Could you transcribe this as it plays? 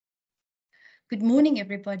Good morning,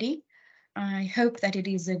 everybody. I hope that it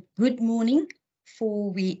is a good morning for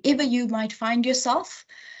wherever you might find yourself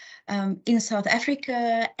in South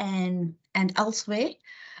Africa and elsewhere.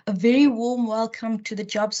 A very warm welcome to the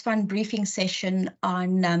Jobs Fund briefing session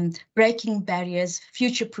on breaking barriers,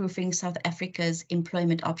 future-proofing South Africa's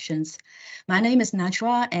employment options. My name is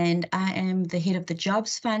Najwa and I am the head of the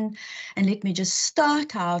Jobs Fund. And let me just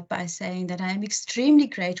start out by saying that I am extremely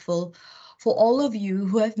grateful for all of you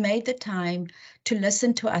who have made the time to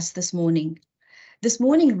listen to us this morning. This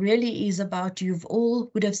morning really is about, you've all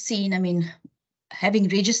would have seen, having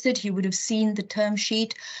registered, you would have seen the term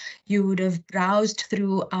sheet, you would have browsed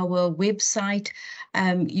through our website,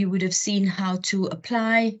 you would have seen how to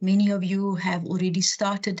apply. Many of you have already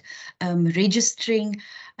started registering,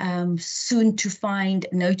 soon to find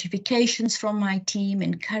notifications from my team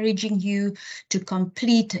encouraging you to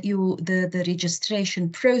complete the registration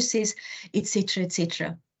process, etc.,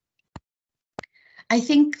 etc. I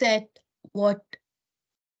think that what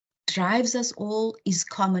drives us all is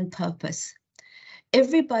common purpose.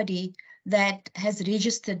 Everybody that has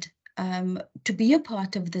registered to be a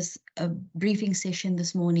part of this briefing session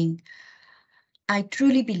this morning, I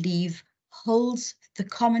truly believe holds the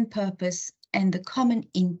common purpose and the common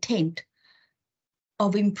intent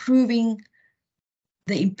of improving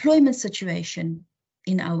the employment situation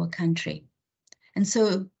in our country. And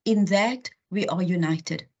so in that, we are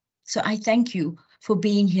united. So I thank you for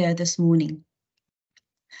being here this morning.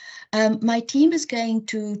 My team is going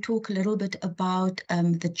to talk a little bit about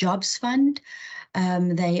the Jobs Fund.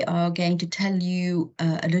 They are going to tell you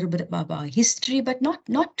a little bit about our history, but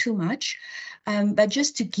not too much. But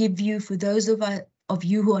just to give you, for those of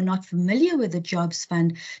you who are not familiar with the Jobs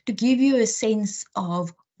Fund, to give you a sense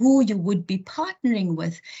of who you would be partnering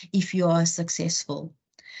with if you are successful.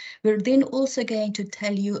 We're then also going to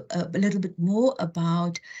tell you a little bit more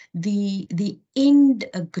about the end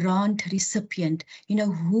grant recipient,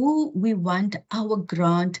 who we want our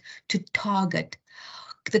grant to target,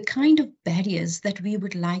 the kind of barriers that we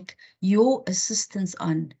would like your assistance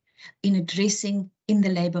on in addressing in the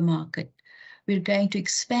labor market. We're going to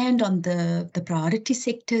expand on the priority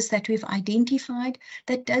sectors that we've identified.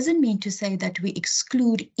 That doesn't mean to say that we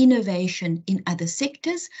exclude innovation in other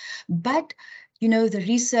sectors, but the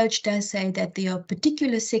research does say that there are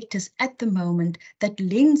particular sectors at the moment that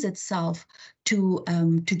lends itself to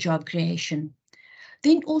job creation.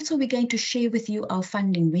 Then also we're going to share with you our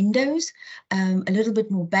funding windows, a little bit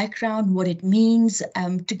more background, what it means,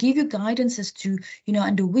 to give you guidance as to,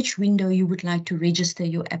 under which window you would like to register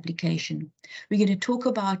your application. We're going to talk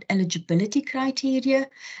about eligibility criteria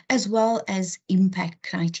as well as impact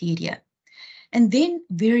criteria. And then,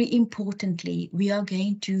 very importantly, we are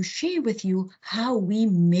going to share with you how we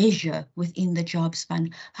measure within the Jobs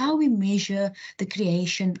Fund, how we measure the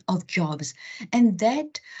creation of jobs. And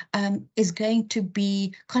that is going to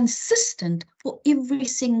be consistent for every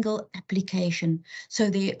single application. So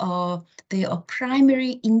there are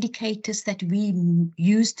primary indicators that we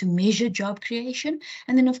use to measure job creation.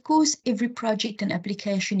 And then, of course, every project and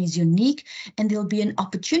application is unique, and there'll be an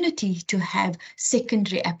opportunity to have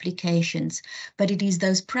secondary applications. But it is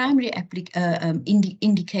those primary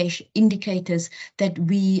indicators that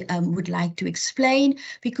we would like to explain,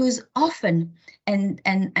 because often, and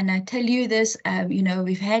I tell you this,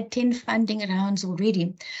 we've had 10 funding rounds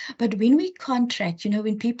already, but when we contract,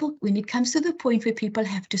 when it comes to the point where people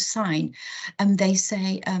have to sign, they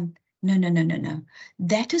say, no,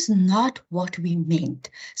 that is not what we meant.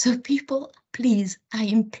 So people, please, I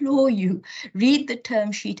implore you, read the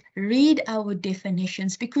term sheet, read our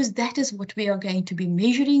definitions, because that is what we are going to be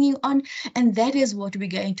measuring you on, and that is what we're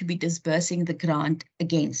going to be disbursing the grant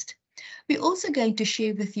against. We're also going to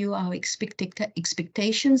share with you our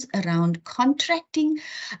expectations around contracting.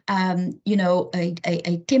 A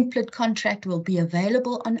template contract will be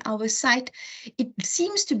available on our site. It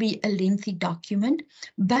seems to be a lengthy document,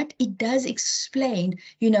 but it does explain,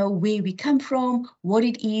 where we come from, what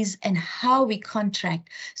it is, and how we contract,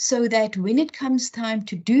 so that when it comes time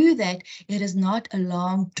to do that, it is not a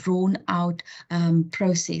long, drawn-out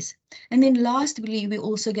process. And then lastly, we're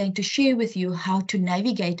also going to share with you how to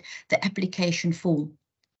navigate the application form.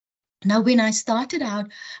 Now, when I started out,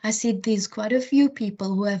 I said there's quite a few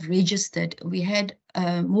people who have registered. We had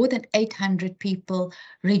more than 800 people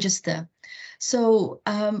register. So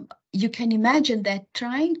you can imagine that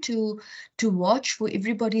trying to watch for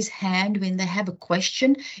everybody's hand when they have a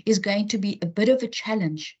question is going to be a bit of a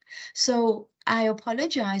challenge. So I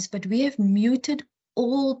apologize, but we have muted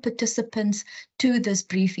all participants to this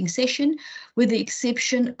briefing session, with the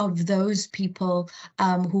exception of those people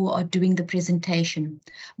who are doing the presentation.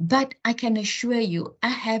 But I can assure you, I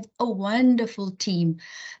have a wonderful team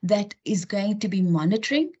that is going to be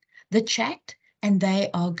monitoring the chat, and they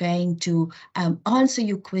are going to answer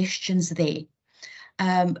your questions there.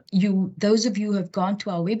 Those of you who have gone to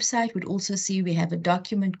our website would also see we have a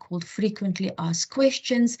document called Frequently Asked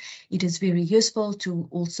Questions. It is very useful to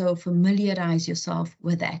also familiarize yourself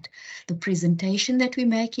with that. The presentation that we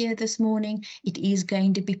make here this morning, it is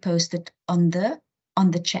going to be posted on the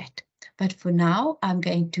chat. But for now, I'm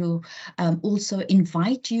going to also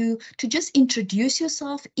invite you to just introduce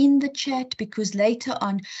yourself in the chat, because later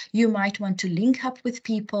on you might want to link up with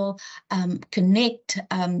people, connect,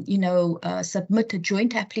 submit a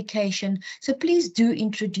joint application. So please do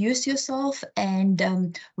introduce yourself.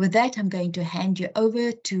 And with that, I'm going to hand you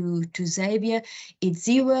over to Xavier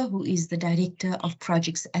Idziwa, who is the Director of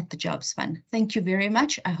Projects at the Jobs Fund. Thank you very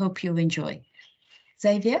much. I hope you enjoy.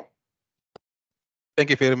 Xavier? Thank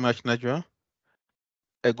you very much, Najwa.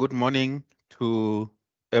 A good morning to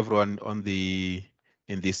everyone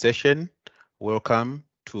in this session. Welcome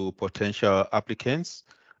to potential applicants.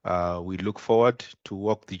 We look forward to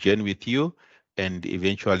walk the journey with you, and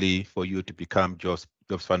eventually for you to become Jobs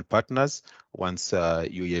Fund partners once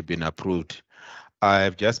you have been approved.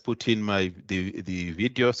 I've just put in the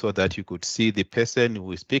video so that you could see the person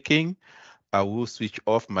who is speaking. I will switch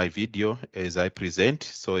off my video as I present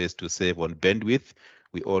so as to save on bandwidth.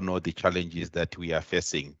 We all know the challenges that we are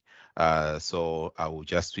facing. So I will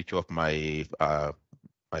just switch off my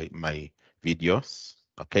my videos.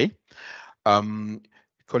 Okay.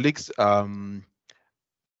 Colleagues, as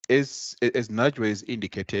Najwa has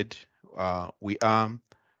indicated, we are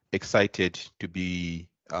excited to be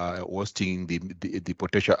hosting the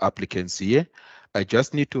potential applicants here. I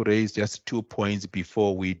just need to raise just 2 points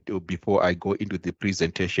before I go into the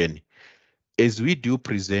presentation. As we do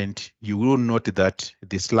present, you will note that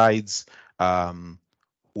the slides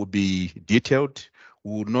will be detailed.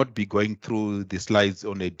 We will not be going through the slides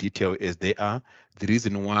on a detail as they are. The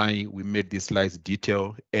reason why we made these slides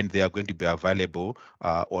detailed, and they are going to be available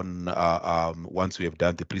once we have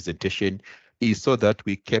done the presentation, is so that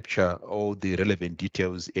we capture all the relevant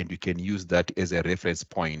details and we can use that as a reference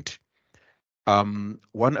point.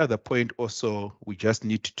 One other point also we just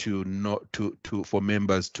need to note for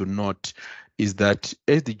members to note is that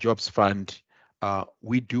as the Jobs Fund,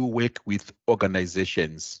 we do work with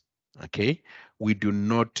organizations. Okay, we do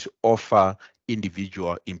not offer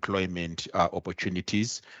individual employment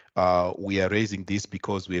opportunities. We are raising this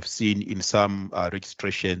because we have seen in some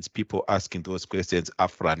registrations people asking those questions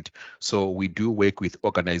upfront. So we do work with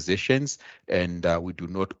organizations, and we do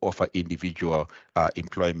not offer individual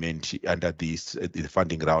employment under the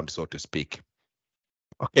funding round, so to speak.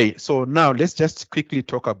 Okay, so now let's just quickly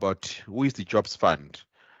talk about who is the Jobs Fund.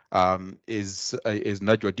 As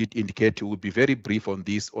Najwa did indicate, we'll be very brief on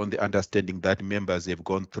this, on the understanding that members have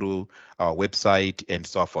gone through our website and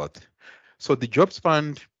so forth. So the Jobs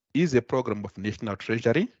Fund is a program of National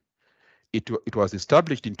Treasury. It was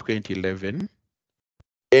established in 2011,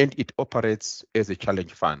 and it operates as a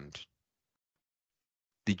challenge fund.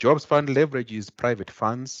 The Jobs Fund leverages private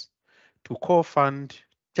funds to co-fund,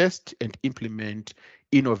 test, and implement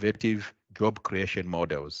innovative job creation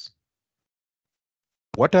models.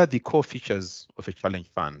 What are the core features of a challenge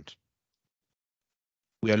fund?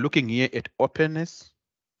 We are looking here at openness,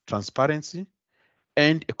 transparency,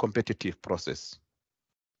 and a competitive process.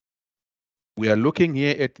 We are looking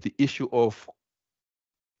here at the issue of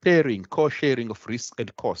co-sharing of risks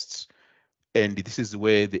and costs. And this is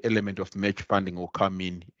where the element of match funding will come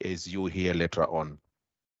in, as you hear later on.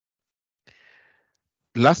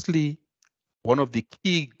 Lastly, one of the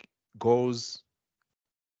key goals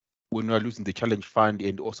when we are using the challenge fund,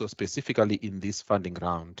 and also specifically in this funding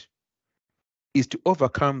round, is to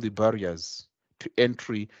overcome the barriers to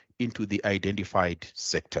entry into the identified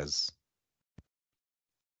sectors.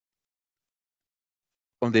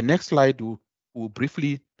 On the next slide, we'll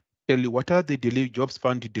briefly tell you what are the Jobs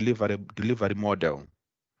Fund delivery model.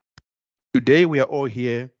 Today, we are all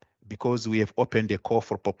here because we have opened a call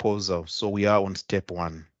for proposal, so we are on step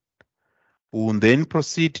 1. We will then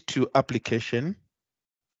proceed to application,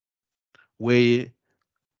 where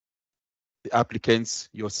the applicants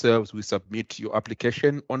yourselves will submit your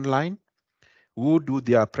application online. We'll do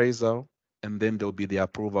the appraisal, and then there'll be the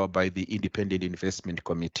approval by the Independent Investment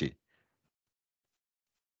Committee.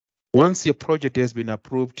 Once your project has been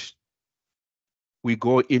approved, we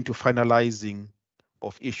go into finalizing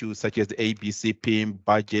of issues such as the ABC, PIM,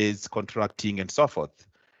 budgets, contracting, and so forth.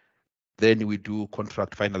 Then we do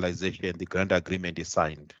contract finalization, the grant agreement is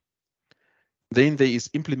signed. Then there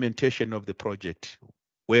is implementation of the project,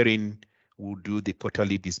 wherein we'll do the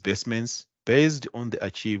quarterly disbursements based on the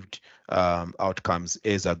achieved outcomes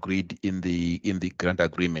as agreed in the grant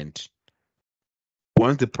agreement.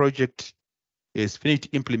 Once the project is finished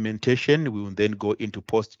implementation, we will then go into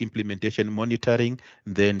post-implementation monitoring,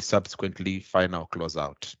 then subsequently final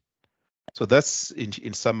closeout. So that's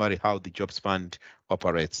in summary how the Jobs Fund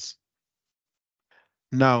operates.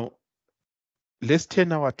 Now, let's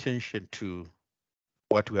turn our attention to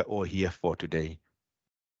what we're all here for today,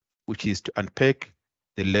 which is to unpack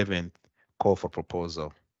the 11th call for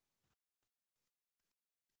proposal.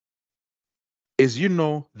 As you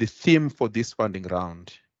know, the theme for this funding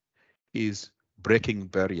round is breaking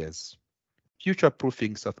barriers,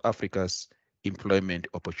 future-proofing South Africa's employment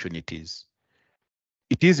opportunities.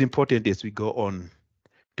 It is important as we go on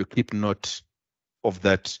to keep note of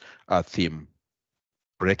that theme,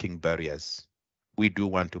 breaking barriers. We do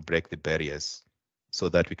want to break the barriers so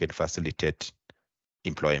that we can facilitate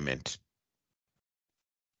employment.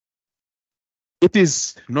 It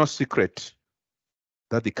is no secret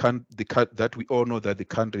that that we all know that the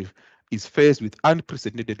country is faced with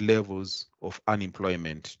unprecedented levels of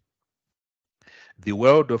unemployment. The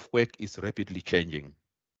world of work is rapidly changing.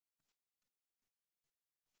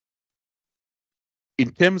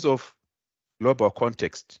 In terms of global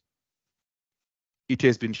context, it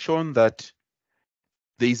has been shown that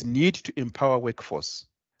there is need to empower workforce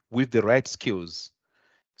with the right skills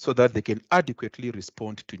so that they can adequately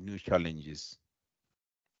respond to new challenges.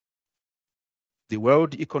 The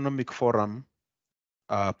World Economic Forum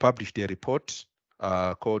published a report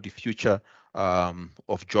called the Future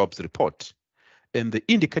of Jobs report, and they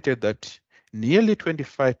indicated that nearly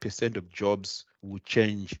 25% of jobs will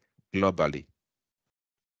change globally.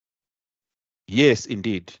 Yes,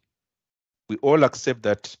 indeed. We all accept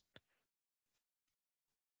that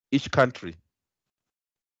each country,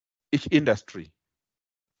 each industry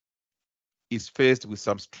is faced with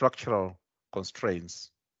some structural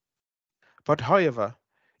constraints. But however,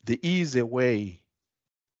 there is a way,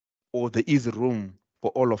 or there is room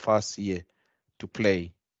for all of us here to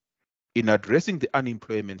play in addressing the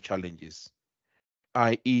unemployment challenges,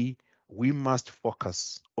 i.e., we must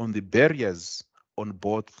focus on the barriers on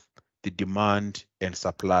both the demand and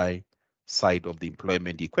supply side of the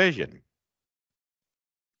employment equation.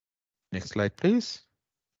 Next slide, please.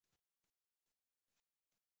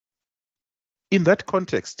 In that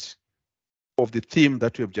context of the theme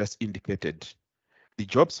that we have just indicated, the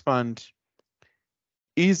Jobs Fund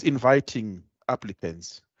is inviting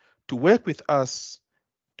applicants to work with us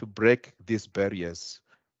to break these barriers,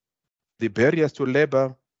 the barriers to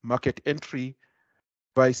labor market entry,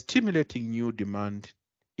 by stimulating new demand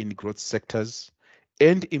in growth sectors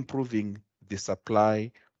and improving the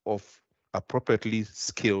supply of appropriately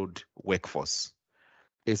skilled workforce.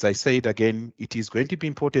 As I said again, it is going to be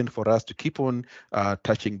important for us to keep on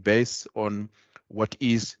touching base on what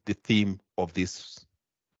is the theme of this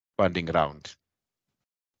funding round.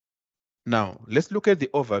 Now, let's look at the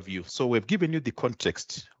overview. So we've given you the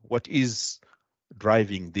context. What is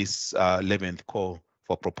driving this 11th call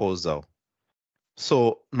for proposal?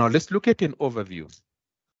 So now let's look at an overview.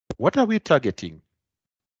 What are we targeting?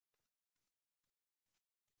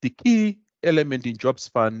 The key element in Jobs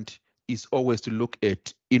Fund is always to look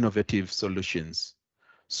at innovative solutions.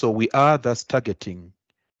 So we are thus targeting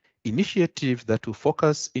initiatives that will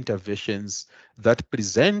focus interventions that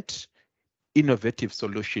present innovative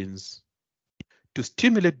solutions to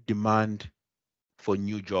stimulate demand for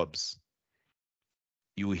new jobs.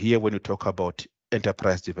 You hear when we talk about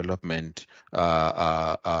enterprise development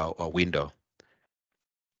window.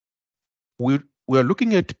 We are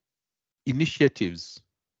looking at initiatives,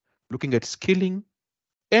 looking at skilling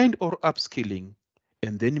and or upskilling,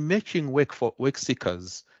 and then matching work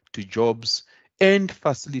seekers to jobs and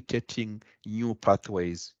facilitating new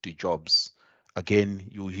pathways to jobs. Again,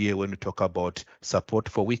 you hear when we talk about support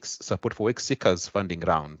for work seekers funding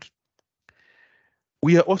round.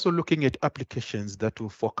 We are also looking at applications that will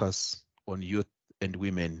focus on youth and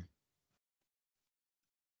women.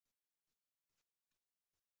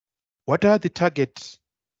 What are the target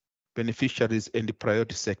beneficiaries and the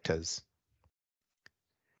priority sectors?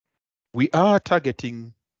 We are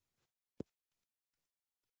targeting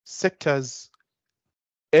sectors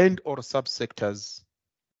and or subsectors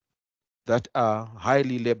that are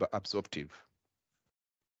highly labor absorptive.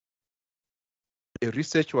 A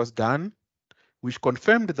research was done which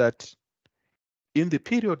confirmed that in the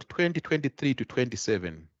period 2023 to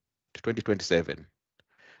 2027,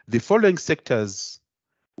 the following sectors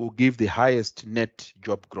will give the highest net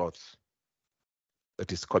job growth.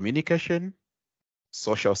 that is communication,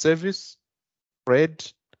 social service, trade,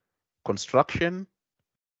 construction,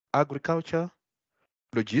 agriculture,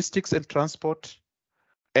 logistics and transport,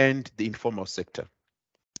 and the informal sector.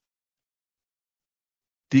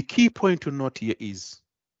 The key point to note here is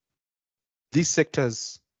these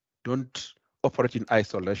sectors don't operate in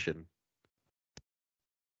isolation.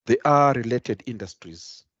 They are related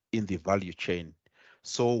industries in the value chain.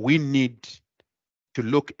 So we need to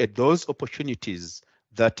look at those opportunities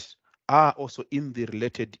that are also in the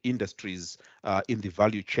related industries in the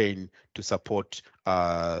value chain to support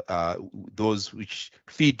those which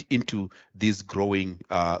feed into these growing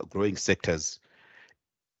sectors.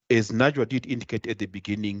 As Najwa did indicate at the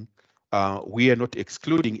beginning, we are not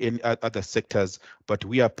excluding any other sectors, but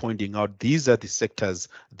we are pointing out these are the sectors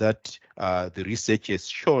that the research has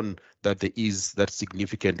shown that there is that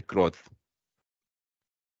significant growth.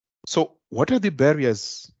 So what are the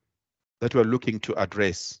barriers that we're looking to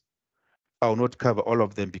address? I'll not cover all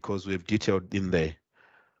of them because we've detailed in there.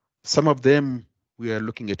 Some of them, we are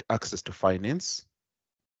looking at access to finance,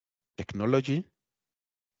 technology,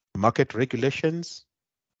 market regulations,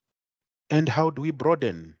 and how do we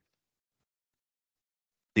broaden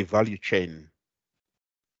the value chain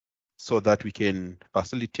so that we can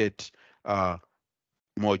facilitate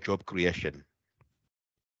more job creation.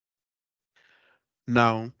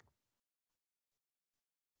 Now,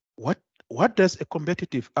 what does a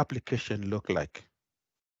competitive application look like?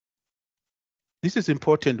 This is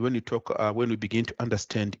important when you talk when we begin to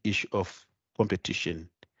understand the issue of competition.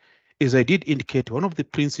 As I did indicate, one of the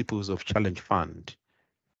principles of Challenge Fund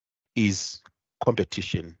is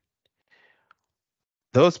competition.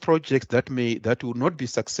 Those projects that will not be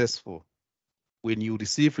successful, when you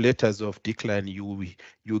receive letters of decline,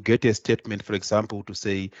 you get a statement, for example, to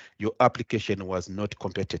say your application was not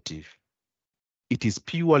competitive. It is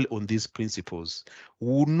purely on these principles. We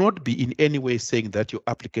will not be in any way saying that your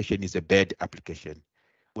application is a bad application.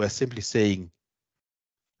 We're simply saying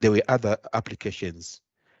there were other applications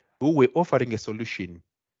who were offering a solution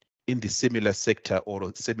in the similar sector or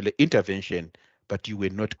a similar intervention, but you were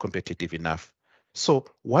not competitive enough. So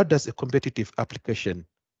what does a competitive application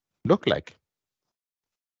look like?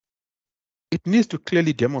 It needs to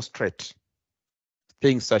clearly demonstrate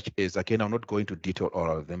things such as, again, I'm not going to detail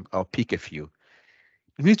all of them, I'll pick a few.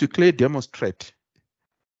 It needs to clearly demonstrate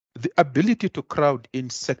the ability to crowd in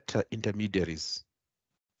sector intermediaries,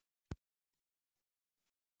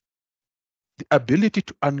 the ability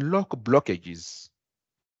to unlock blockages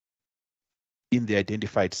in the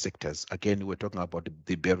identified sectors. Again, we're talking about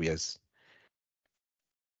the barriers.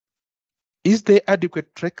 Is there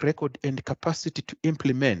adequate track record and capacity to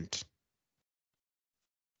implement?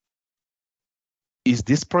 Is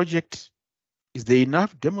there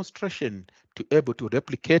enough demonstration to able to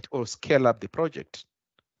replicate or scale up the project?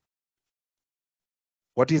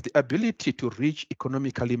 What is the ability to reach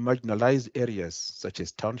economically marginalized areas such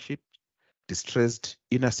as townships, distressed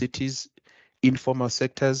inner cities, informal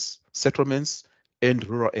sectors, settlements, and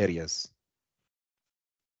rural areas?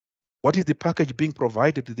 What is the package being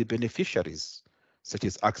provided to the beneficiaries, such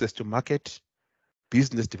as access to market,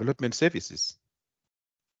 business development services?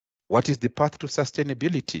 What is the path to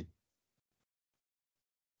sustainability?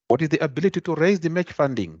 What is the ability to raise the match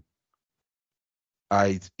funding?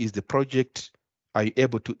 Is the project, are you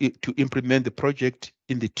able to implement the project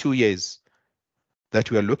in the 2 years that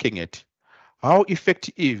we are looking at? How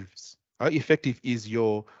effective is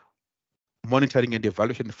your monitoring and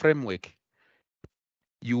evaluation framework?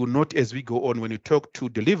 You will note as we go on, when you talk to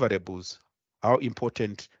deliverables, how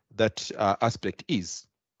important that aspect is.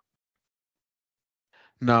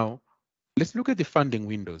 Now, let's look at the funding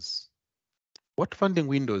windows. What funding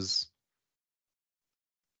windows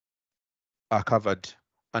are covered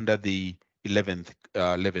under the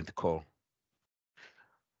 11th call?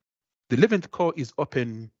 The 11th call is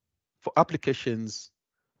open for applications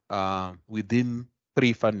within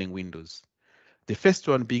 3 funding windows. The first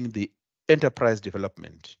one being the enterprise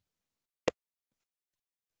development.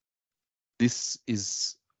 This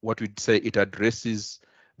is what we'd say it addresses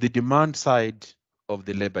the demand side of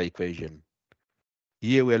the labor equation.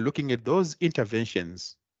 Here we're looking at those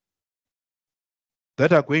interventions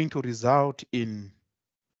that are going to result in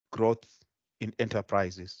growth in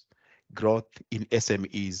enterprises, growth in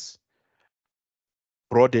SMEs,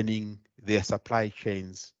 broadening their supply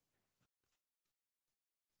chains,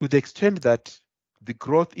 to the extent that the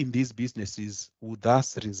growth in these businesses would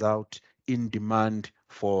thus result in demand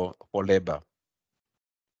for labor.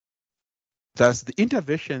 Thus, the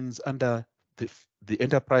interventions under the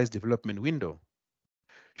enterprise development window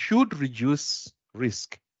should reduce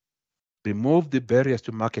risk, remove the barriers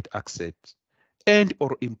to market access, and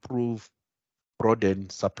or improve broaden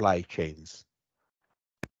supply chains.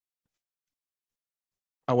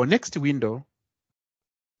 Our next window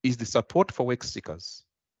is the support for work seekers.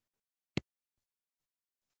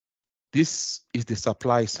 This is the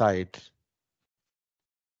supply side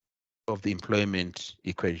of the employment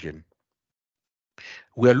equation.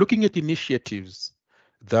 We are looking at initiatives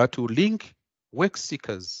that will link work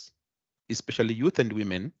seekers, especially youth and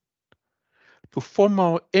women, to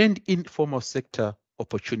formal and informal sector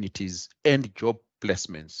opportunities and job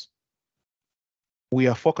placements. We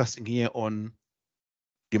are focusing here on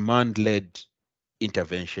demand-led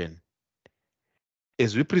intervention.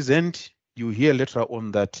 As we present, you hear later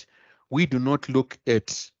on that we do not look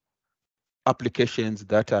at applications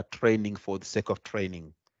that are training for the sake of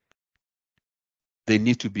training. There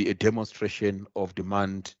needs to be a demonstration of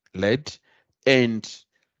demand-led and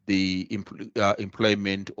the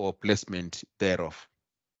employment or placement thereof.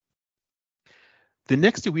 The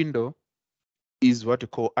next window is what we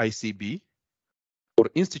call ICB, or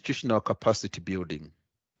institutional capacity building.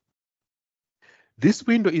 This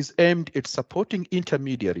window is aimed at supporting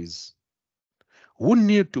intermediaries who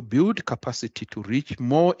need to build capacity to reach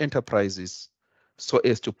more enterprises so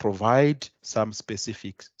as to provide some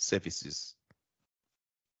specific services.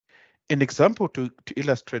 An example to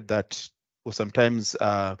illustrate that, or sometimes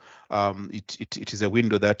it is a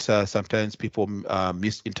window that sometimes people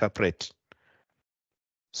misinterpret.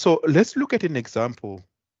 So let's look at an example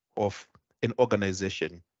of an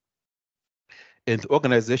organization. And the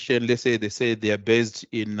organization, let's say they are based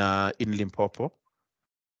in Limpopo,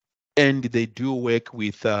 and they do work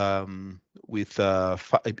with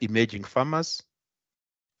emerging farmers,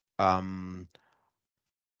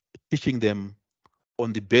 teaching them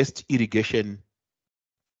on the best irrigation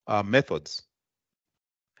methods.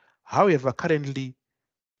 However, currently,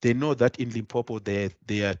 they know that in Limpopo there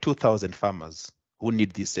are 2,000 farmers who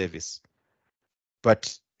need this service,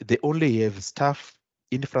 but they only have staff,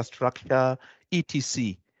 infrastructure,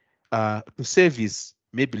 etc. To service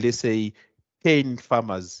maybe, let's say, 10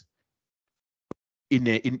 farmers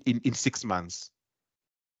in 6 months.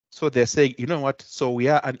 So they're saying, you know what, so we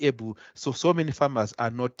are unable, so many farmers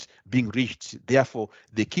are not being reached. Therefore,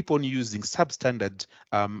 they keep on using substandard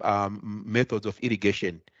methods of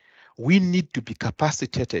irrigation. We need to be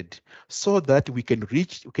capacitated so that we can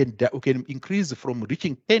reach, we can increase from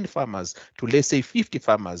reaching 10 farmers to, let's say, 50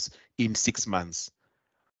 farmers in 6 months.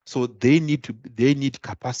 So they need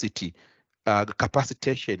capacity,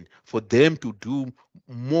 capacitation for them to do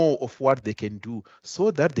more of what they can do, so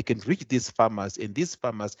that they can reach these farmers, and these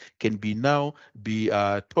farmers can be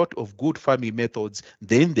taught of good farming methods.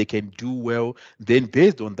 Then they can do well. Then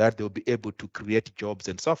based on that, they'll be able to create jobs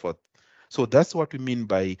and so forth. So that's what we mean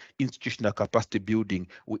by institutional capacity building.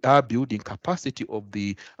 We are building capacity of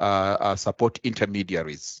the support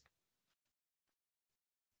intermediaries.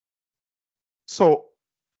 So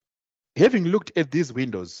having looked at these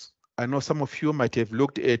windows, I know some of you might have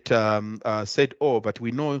looked at said, oh, but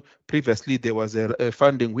we know previously there was a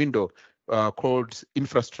funding window called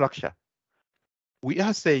infrastructure. We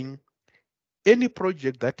are saying any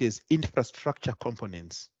project that is infrastructure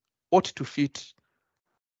components ought to fit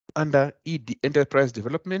under ED, enterprise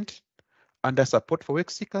development, under support for work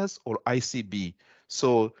seekers, or ICB.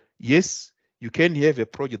 So yes, you can have a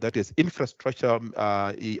project that is infrastructure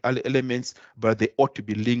elements, but they ought to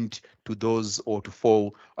be linked to those or to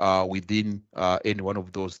fall within any one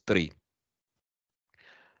of those three.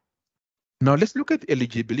 Now let's look at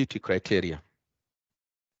eligibility criteria.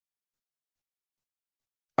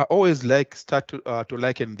 I always start to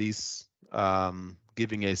liken this,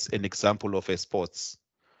 giving us an example of a sports.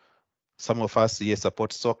 Some of us here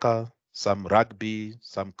support soccer, some rugby,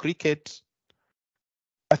 some cricket.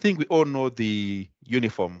 I think we all know the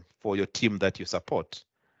uniform for your team that you support.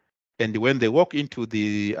 And when they walk into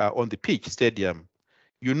the on the pitch stadium,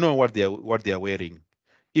 you know what they are wearing.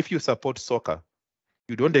 If you support soccer,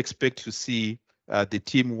 you don't expect to see the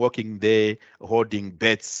team walking there holding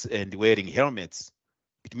bats and wearing helmets.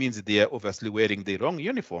 It means they are obviously wearing the wrong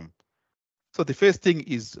uniform. So the first thing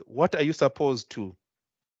is, what are you supposed to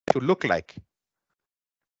look like?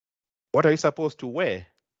 What are you supposed to wear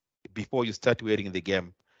before you start wearing the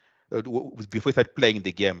game? Before you start playing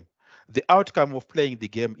the game? The outcome of playing the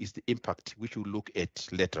game is the impact, which we'll look at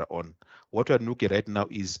later on. What we're looking at right now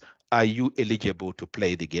is, are you eligible to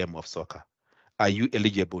play the game of soccer? Are you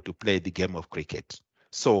eligible to play the game of cricket?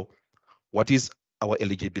 So what is our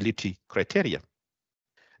eligibility criteria?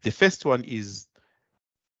 The first one is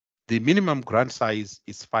the minimum grant size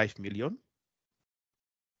is 5 million.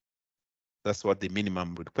 That's what the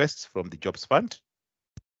minimum requests from the Jobs Fund.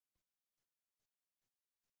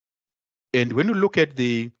 And when you look at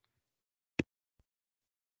the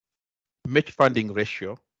match funding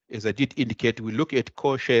ratio, as I did indicate, we look at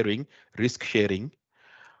co-sharing, risk sharing.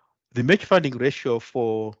 The match funding ratio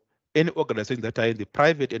for any organization that are in the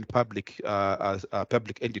private and public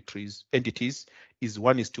public entities is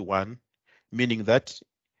 1:1, meaning that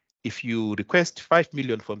if you request 5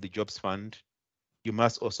 million from the Jobs Fund, you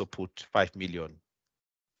must also put 5 million,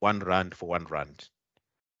 R1 for R1.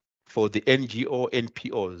 For the NGO,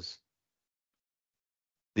 NPOs,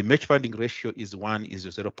 the match funding ratio is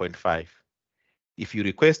 1:0.5. If you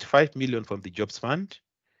request 5 million from the Jobs Fund,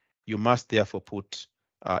 you must therefore put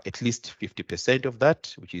at least 50% of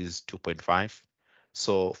that, which is 2.5.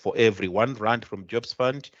 So for every R1 from Jobs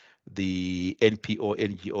Fund, the NPO,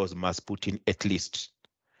 NGOs must put in at least.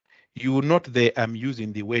 You will note there I'm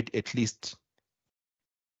using the word at least.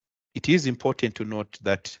 It is important to note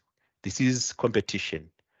that this is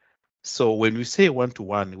competition. So when we say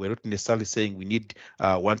 1:1, we're not necessarily saying we need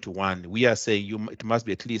 1:1. We are saying it must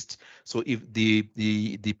be at least. So if the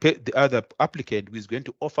other applicant who is going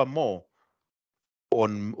to offer more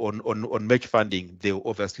on match funding, they will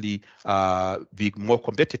obviously be more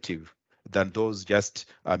competitive than those just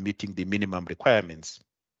meeting the minimum requirements.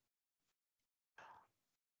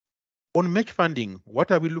 On match funding,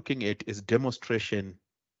 what are we looking at is demonstration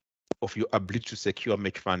of your ability to secure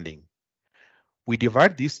match funding. We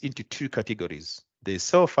divide this into two categories. There's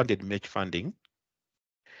self-funded match funding.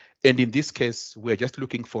 And in this case, we're just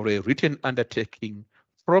looking for a written undertaking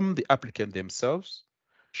from the applicant themselves,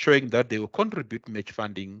 showing that they will contribute match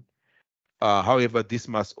funding. However, this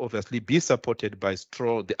must obviously be supported by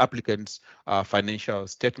the applicant's financial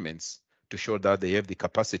statements to show that they have the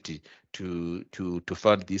capacity to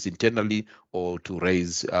fund this internally or to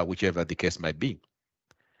raise whichever the case might be.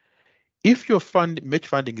 If your match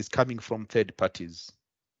funding is coming from third parties,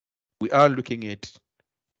 we are looking at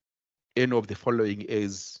any of the following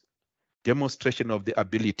as demonstration of the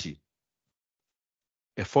ability: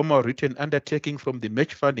 a formal written undertaking from the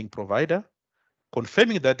match funding provider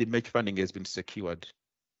confirming that the match funding has been secured,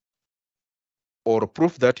 or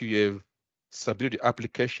proof that you have submitted the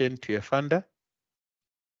application to a funder,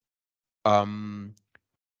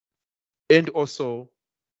 and also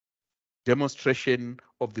demonstration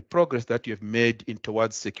of the progress that you have made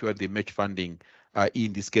towards securing the match funding.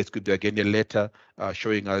 In this case, could be again a letter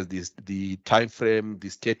showing us the time frame, the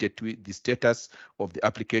status of the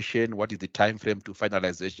application, what is the time frame to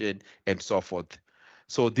finalization, and so forth.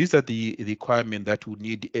 So these are the requirements that we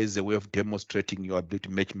need as a way of demonstrating your ability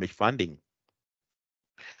to match funding.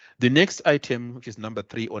 The next item, which is number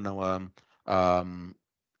 3 on our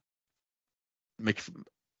match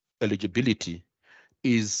eligibility,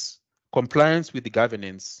 is compliance with the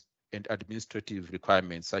governance and administrative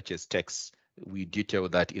requirements such as tax. We detail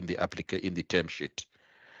that in the term sheet.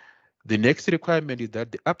 The next requirement is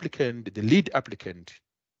that the lead applicant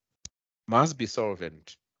must be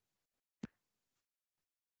solvent,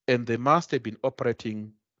 and they must have been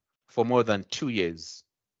operating for more than 2 years,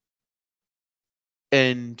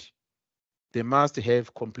 and they must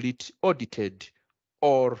have complete audited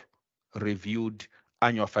or reviewed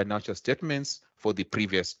annual financial statements for the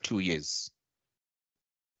previous 2 years.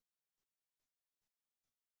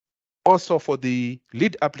 Also, for the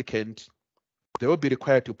lead applicant, they will be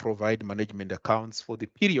required to provide management accounts for the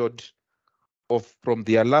period from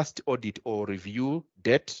their last audit or review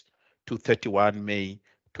date to 31 May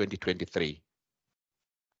 2023.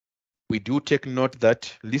 We do take note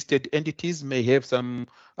that listed entities may have some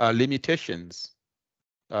limitations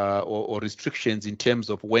or restrictions in terms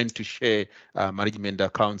of when to share management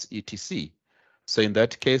accounts, etc. So in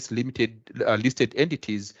that case, listed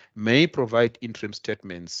entities may provide interim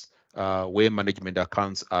statements where management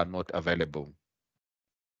accounts are not available.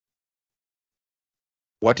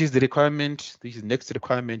 What is the requirement? This is the next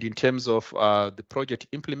requirement in terms of the project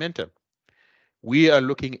implementer. We are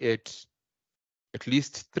looking at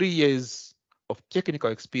least 3 years of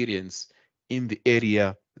technical experience in the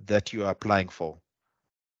area that you are applying for.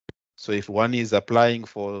 So if one is applying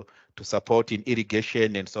to support in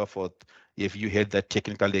irrigation and so forth, if you had that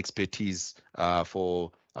technical expertise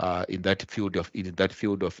in that field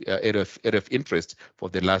of area of interest for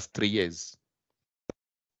the last 3 years.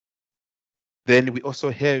 Then we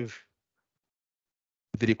also have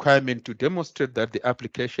the requirement to demonstrate that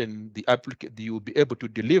you will be able to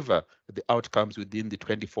deliver the outcomes within the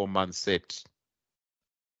 24-month set.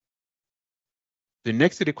 The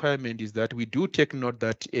next requirement is that we do take note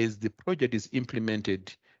that as the project is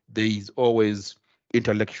implemented, there is always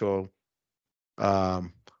intellectual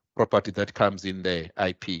property that comes in there,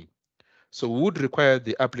 IP. So we would require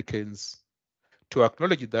the applicants to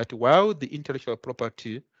acknowledge that while the intellectual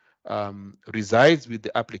property resides with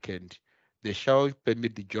the applicant, they shall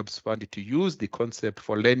permit the Jobs Fund to use the concept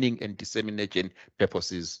for learning and dissemination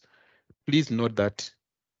purposes. Please note that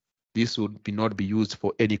this would not be used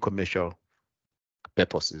for any commercial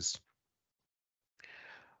purposes.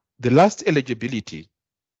 The last eligibility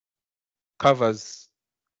covers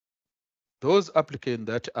those applicants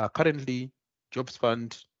that are currently Jobs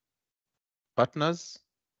Fund partners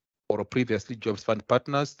or previously Jobs Fund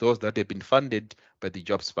partners, those that have been funded by the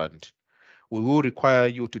Jobs Fund. We will require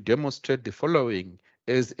you to demonstrate the following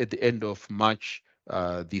as at the end of March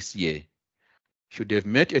this year. Should have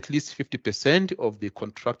met at least 50% of the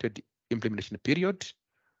contracted implementation period,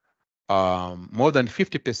 more than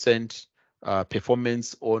 50%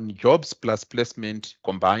 performance on jobs plus placement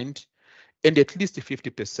combined, and at least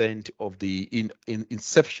 50% of the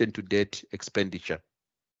inception to date expenditure.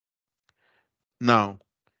 Now,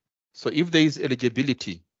 so if there is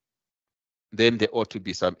eligibility, then there ought to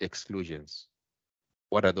be some exclusions.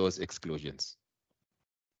 What are those exclusions?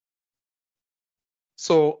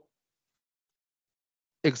 So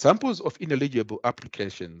examples of ineligible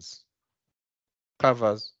applications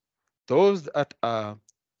covers those that are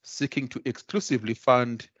seeking to exclusively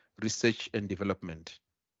fund research and development,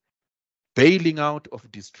 bailing out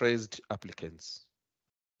of distressed applicants,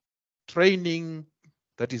 training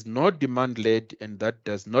that is not demand-led and that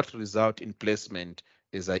does not result in placement,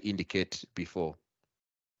 as I indicated before,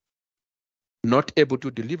 not able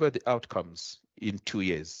to deliver the outcomes in 2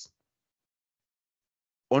 years.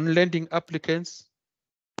 On lending applicants,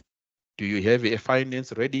 do you have a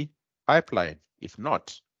finance ready pipeline? If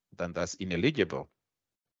not, then that's ineligible.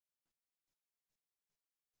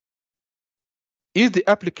 Is the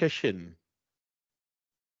application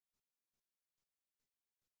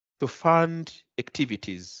to fund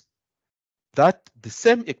activities that the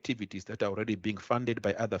same activities that are already being funded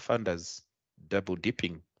by other funders, double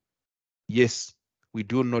dipping? Yes, we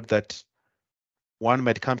do note that one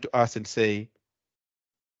might come to us and say,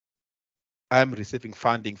 I'm receiving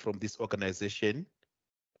funding from this organization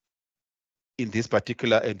in this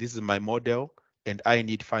particular, and this is my model, and I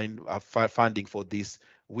need funding for this.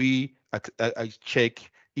 We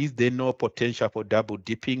check, is there no potential for double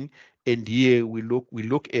dipping? And here we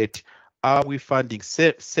look at, are we funding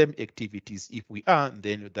same activities? If we are,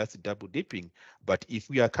 then that's double dipping. But if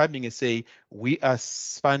we are coming and say we are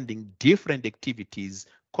funding different activities,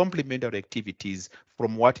 complementary activities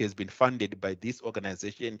from what has been funded by this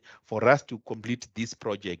organization for us to complete this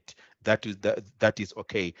project, that is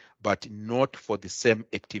okay, but not for the same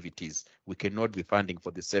activities. We cannot be funding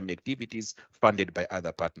for the same activities funded by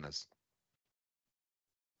other partners.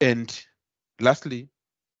 And lastly,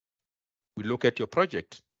 we look at your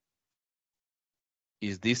project.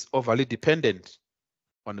 Is this overly dependent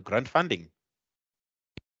on grant funding?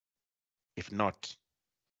 If not,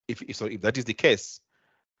 if that is the case,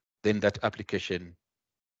 then that application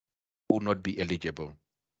will not be eligible.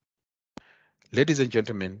 Ladies and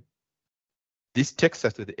gentlemen, this takes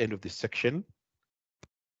us to the end of this section,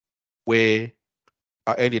 where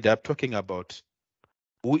I ended up talking about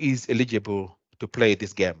who is eligible to play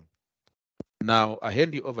this game. Now I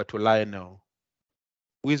hand you over to Lionel,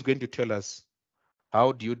 who is going to tell us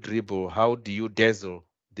how do you dribble, how do you dazzle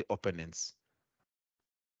the opponents?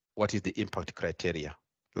 What is the impact criteria?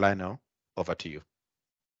 Lionel, over to you.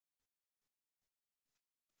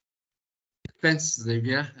 Thanks,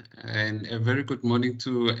 Xavier, and a very good morning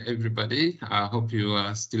to everybody. I hope you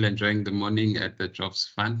are still enjoying the morning at the Jobs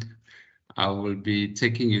Fund. I will be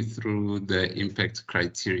taking you through the impact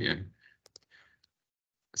criteria.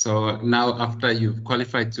 So now, after you've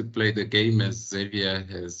qualified to play the game, as Xavier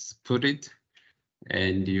has put it,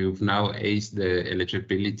 and you've now aced the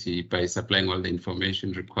eligibility by supplying all the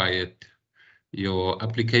information required, your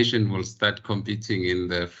application will start competing in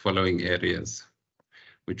the following areas,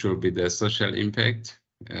 which will be the social impact,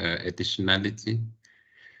 additionality,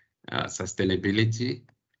 sustainability,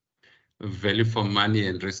 value for money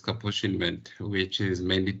and risk apportionment, which is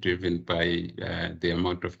mainly driven by the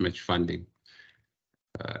amount of match funding,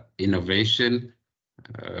 innovation,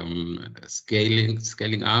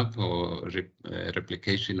 scaling up or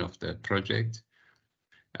replication of the project,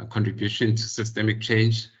 contribution to systemic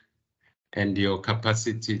change, and your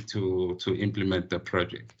capacity to implement the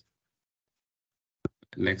project.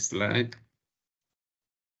 Next slide.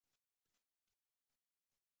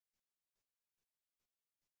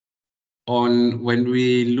 When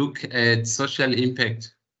we look at social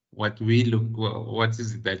impact, what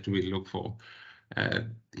is it that we look for?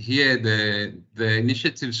 Here, the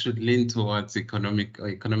initiatives should lean towards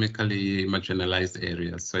economically marginalized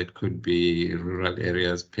areas. So it could be rural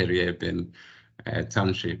areas, peri-urban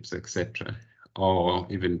townships, etc., or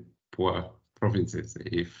even poor provinces,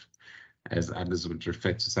 if, as others would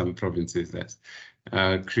refer to some provinces as,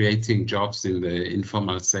 creating jobs in the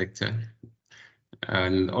informal sector.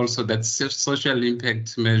 And also that social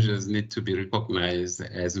impact measures need to be recognized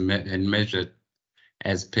as and measured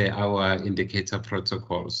as per our indicator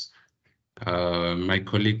protocols. My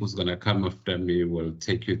colleague who's going to come after me will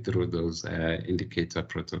take you through those indicator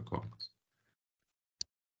protocols.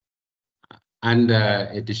 And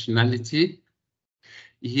additionality,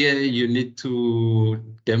 here you need to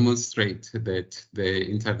demonstrate that the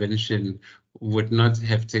intervention would not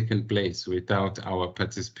have taken place without our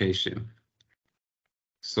participation.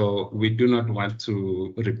 So we do not want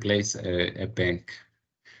to replace a bank.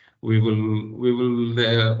 We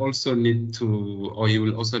will also need to, or you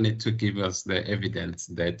will also need to give us the evidence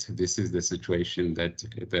that this is the situation, that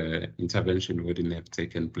the intervention wouldn't have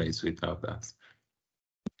taken place without us.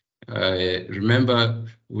 Remember,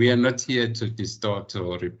 we are not here to distort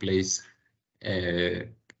or replace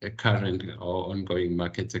current or ongoing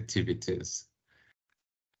market activities.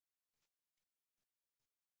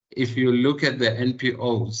 If you look at the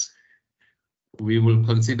NPOs, we will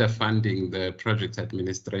consider funding the project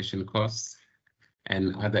administration costs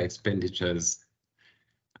and other expenditures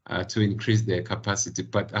to increase their capacity.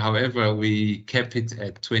 But however, we kept it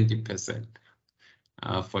at 20%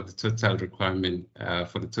 for the total requirement,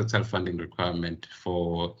 for the total funding requirement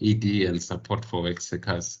for ED and support for work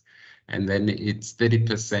seekers. And then it's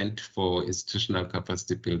 30% for institutional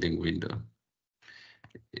capacity building window.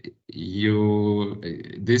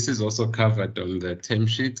 This is also covered on the term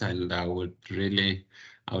sheet, and I would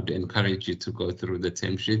encourage you to go through the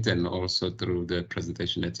term sheet and also through the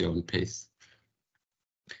presentation at your own pace.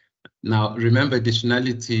 Now, remember,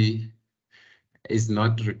 additionality is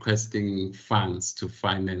not requesting funds to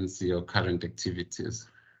finance your current activities.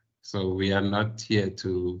 So we are not here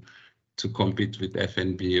to compete with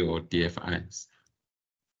FNB or DFIs.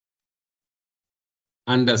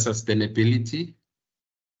 Under sustainability,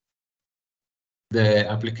 the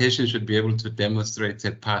application should be able to demonstrate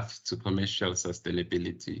a path to commercial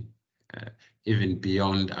sustainability, even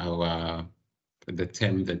beyond the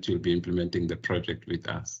term that you'll be implementing the project with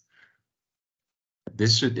us.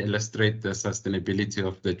 This should illustrate the sustainability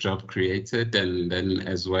of the job created, and then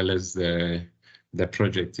as well as the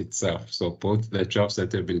project itself. So both the jobs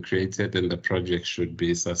that have been created and the project should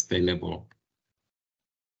be sustainable.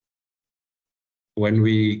 When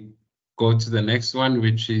we go to the next one,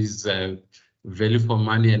 which is value for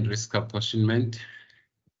money and risk apportionment,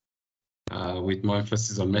 with more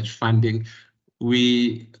emphasis on match funding,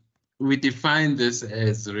 we define this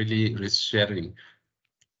as really risk sharing.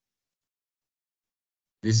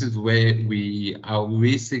 This is where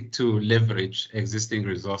we seek to leverage existing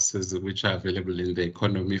resources which are available in the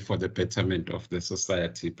economy for the betterment of the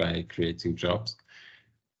society by creating jobs.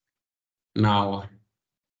 Now,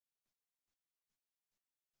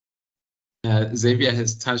 Xavier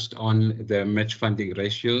has touched on the match funding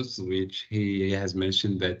ratios, which he has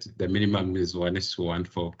mentioned that the minimum is 1:1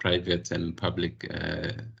 for private and public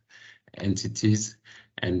entities,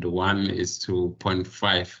 and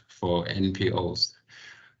 1:0.5 for NPOs.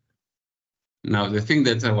 Now, the thing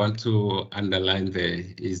that I want to underline there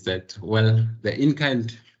is that, well, the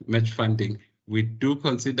in-kind match funding, we do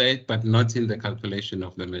consider it, but not in the calculation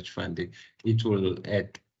of the match funding. It will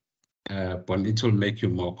add, but it will make you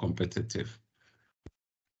more competitive.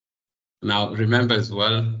 Now, remember as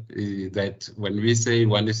well that when we say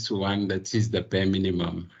 1:1, that is the bare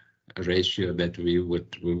minimum ratio that we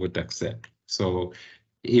would accept. So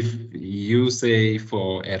if you say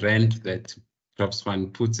for a rent that Jobs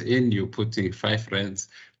Fund puts in, you put in 5 rents,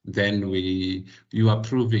 then you are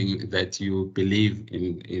proving that you believe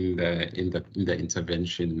in the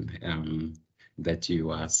intervention that you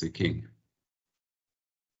are seeking.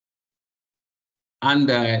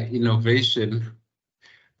 Under innovation,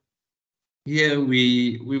 here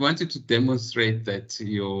we wanted to demonstrate that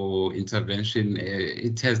your intervention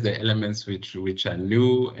it has the elements which are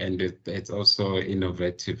new, and it's also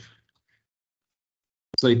innovative.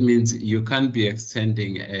 So it means you can't be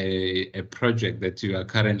extending a project that you are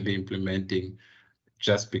currently implementing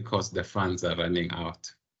just because the funds are running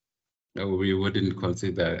out. We wouldn't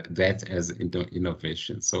consider that as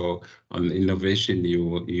innovation. So on innovation,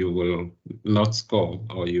 you will not score,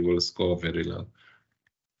 or you will score very low.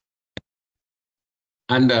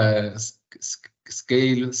 Under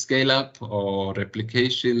scale up or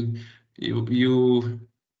replication, you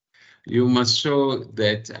must show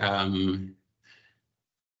that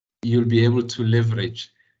you'll be able to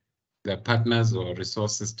leverage the partners or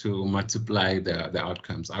resources to multiply the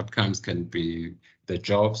outcomes. Outcomes can be the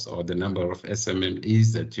jobs or the number of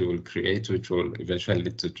SMMEs that you will create, which will eventually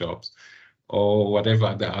lead to jobs, or whatever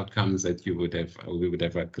other outcomes that we would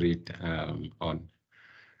have agreed on.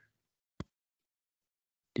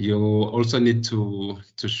 You also need to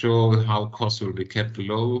show how costs will be kept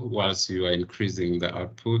low whilst you are increasing the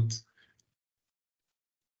output.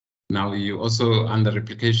 Now, you also, under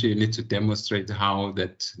replication, you need to demonstrate how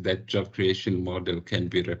that job creation model can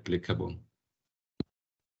be replicable.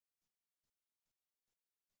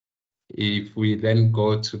 If we then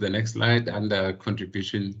go to the next slide, under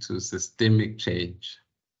contribution to systemic change.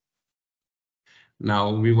 Now,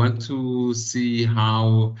 we want to see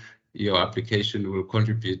how your application will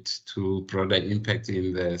contribute to broader impact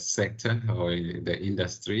in the sector or in the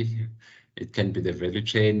industry. It can be the value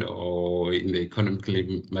chain or in the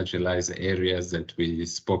economically marginalized areas that we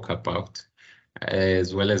spoke about,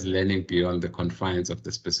 as well as learning beyond the confines of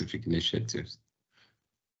the specific initiatives.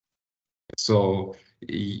 So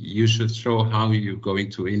you should show how you're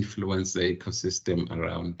going to influence the ecosystem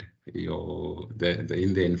around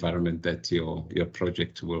in the environment that your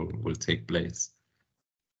project will take place.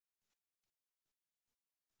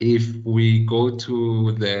 If we go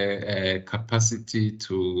to the capacity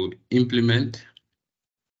to implement,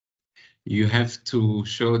 you have to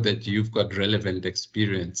show that you've got relevant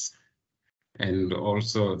experience, and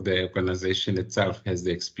also the organization itself has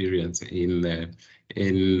the experience in the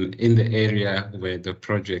area where the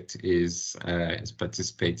project is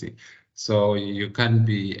participating. So you can't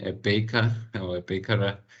be a baker or a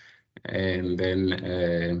bakerer and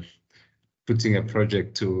then putting a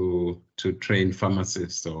project to train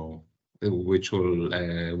pharmacists, or which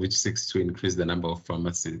seeks to increase the number of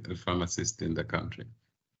pharmacists in the country.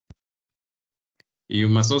 You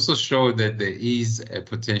must also show that there is a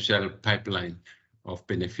potential pipeline of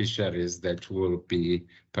beneficiaries that will be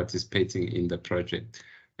participating in the project.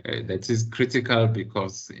 That is critical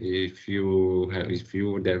because if you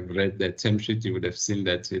would have read the term sheet, you would have seen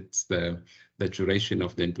that it's the duration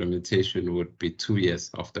of the implementation would be 2 years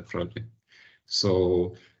of the project.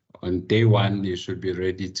 So on day one, you should be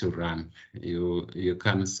ready to run. You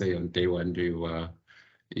can't say on day one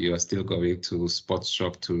you are still going to sports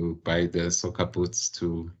shop to buy the soccer boots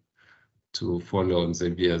to follow on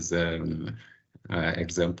Xavier's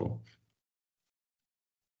example.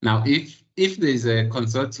 Now, if there is a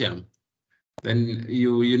consortium, then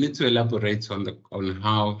you need to elaborate on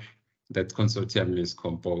how that consortium is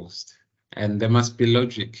composed, and there must be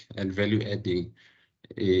logic and value adding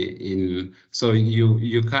so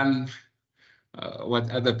you can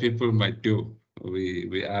what other people might do.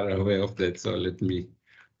 We are aware of that, so let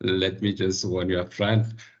me just warn you up front.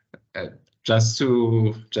 Just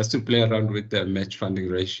to play around with the match funding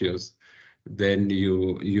ratios, then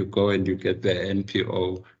you go and you get the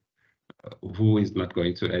NPO who is not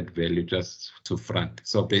going to add value just to front.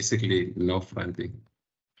 So basically no fronting.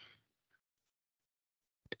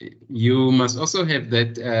 You must also have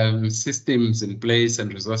that systems in place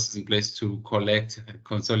and resources in place to collect,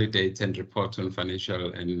 consolidate, and report on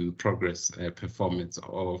financial and progress performance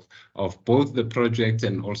of both the project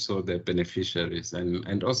and also the beneficiaries,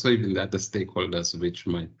 and also even the other stakeholders which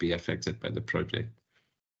might be affected by the project.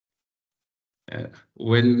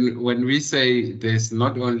 When we say this,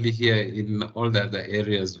 not only here, in all the other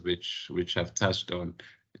areas which I've touched on,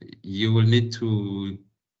 you will need to,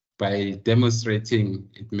 by demonstrating,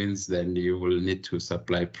 it means then you will need to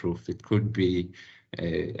supply proof. It could be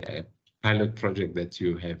a pilot project that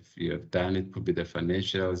you have done. It could be the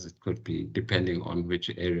financials. It could be depending on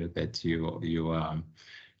which area that you are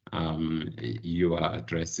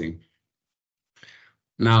addressing.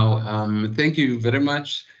 Now, thank you very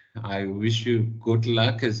much. I wish you good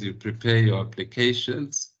luck as you prepare your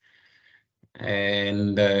applications.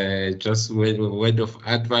 And just a word of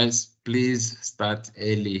advice, please start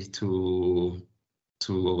early to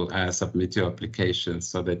submit your applications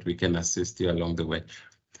so that we can assist you along the way.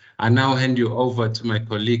 I now hand you over to my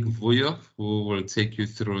colleague Vuyo, who will take you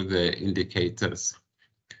through the indicators.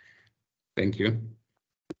 Thank you.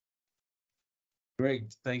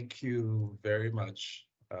 Great, thank you very much,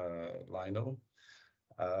 Lionel.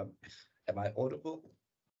 Am I audible?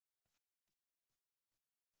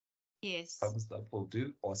 Yes. Thumbs up will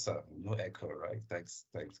do. Awesome. No echo, right? Thanks,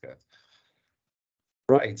 guys.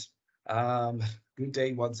 Right. Good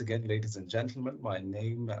day once again, ladies and gentlemen. My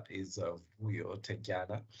name is Vuyo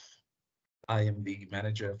Tekyana. I am the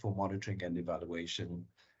manager for monitoring and evaluation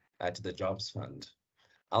at the Jobs Fund.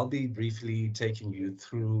 I'll be briefly taking you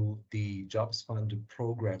through the Jobs Fund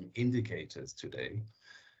program indicators today.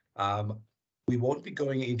 We won't be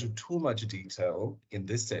going into too much detail in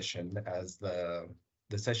this session, as the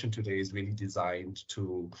session today is really designed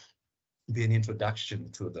to be an introduction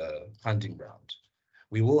to the hunting ground.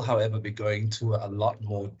 We will, however, be going to a lot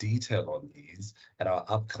more detail on these at our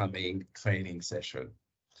upcoming training session.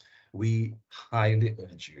 We highly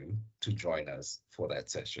urge you to join us for that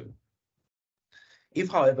session. If,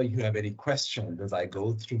 however, you have any questions as I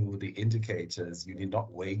go through the indicators, you need not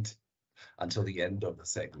wait until the end of the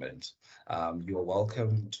segment. You're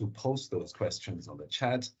welcome to post those questions on the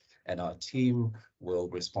chat, and our team will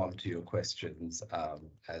respond to your questions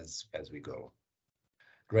as we go.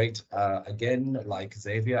 Great. Again, like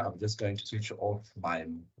Xavier, I'm just going to switch off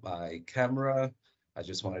my camera. I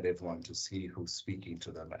just wanted everyone to see who's speaking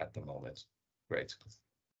to them at the moment. Great.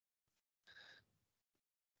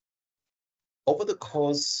 Over the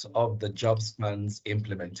course of the Jobs Fund's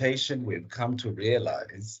implementation, we've come to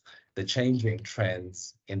realize the changing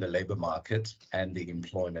trends in the labor market and the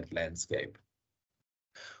employment landscape.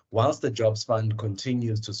 Whilst the Jobs Fund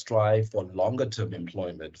continues to strive for longer-term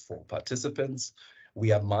employment for participants,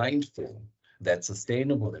 we are mindful that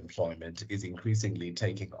sustainable employment is increasingly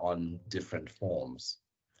taking on different forms.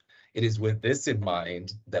 It is with this in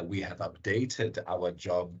mind that we have updated our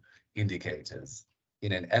job indicators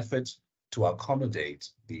in an effort to accommodate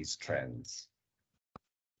these trends.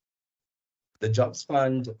 The Jobs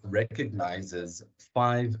Fund recognizes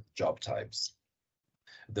 5 job types.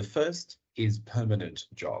 The first is permanent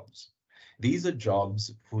jobs. These are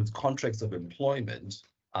jobs whose contracts of employment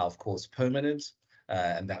are, of course, permanent,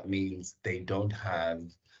 and that means they don't have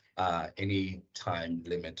any time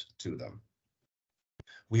limit to them.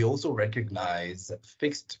 We also recognize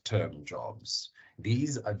fixed-term jobs.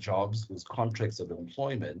 These are jobs whose contracts of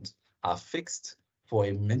employment are fixed for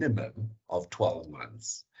a minimum of 12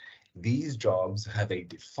 months. These jobs have a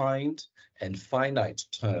defined and finite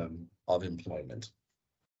term of employment.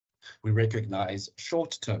 We recognize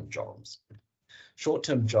short-term jobs.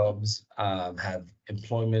 Short-term jobs have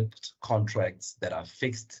employment contracts that are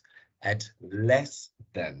fixed at less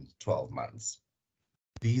than 12 months.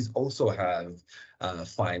 These also have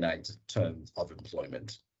finite terms of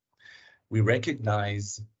employment. We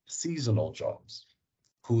recognize seasonal jobs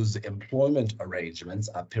whose employment arrangements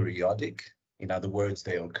are periodic. In other words,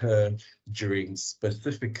 they occur during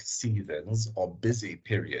specific seasons or busy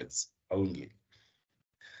periods only.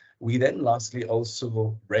 We then lastly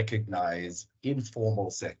also recognize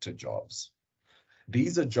informal sector jobs.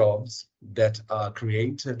 These are jobs that are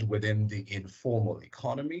created within the informal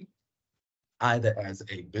economy, either as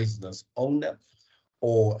a business owner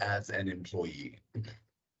or as an employee.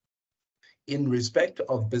 In respect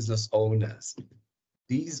of business owners,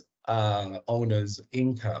 these owners'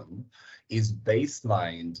 income is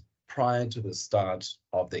baselined prior to the start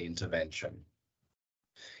of the intervention.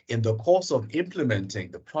 In the course of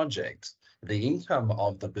implementing the project, the income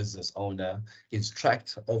of the business owner is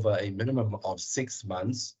tracked over a minimum of 6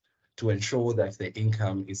 months to ensure that the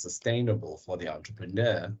income is sustainable for the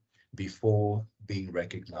entrepreneur before being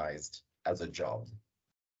recognized as a job.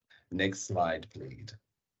 Next slide, please.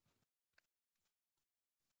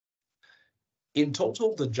 In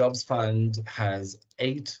total, the Jobs Fund has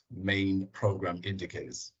 8 main program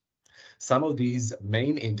indicators. Some of these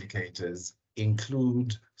main indicators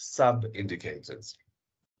include sub-indicators.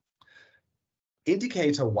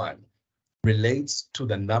 Indicator 1 relates to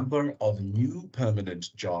the number of new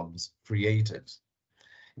permanent jobs created.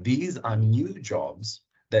 These are new jobs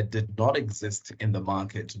that did not exist in the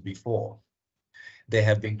market before. They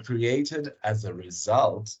have been created as a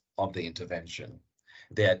result of the intervention.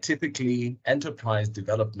 They are typically enterprise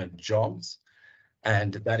development jobs,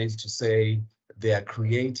 and that is to say, they are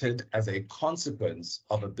created as a consequence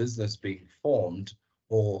of a business being formed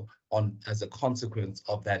or as a consequence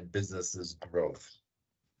of that business's growth.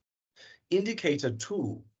 Indicator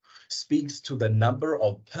 2 speaks to the number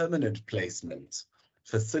of permanent placements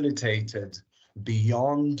facilitated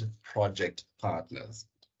beyond project partners.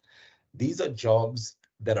 These are jobs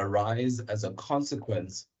that arise as a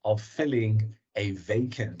consequence of filling a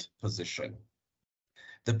vacant position.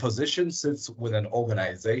 The position sits with an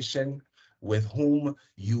organization with whom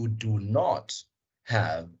you do not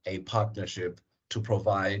have a partnership to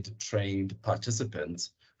provide trained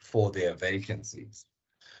participants for their vacancies.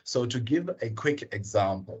 So to give a quick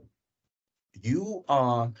example, you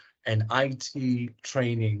are an IT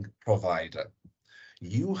training provider.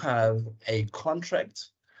 You have a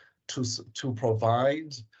contract to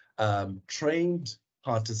provide trained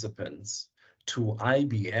participants to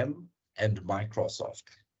IBM and Microsoft.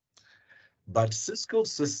 But Cisco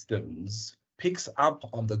Systems picks up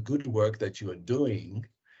on the good work that you are doing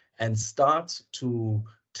and starts to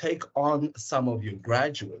take on some of your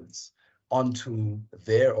graduates onto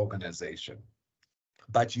their organization,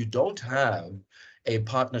 but you don't have a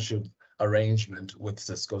partnership arrangement with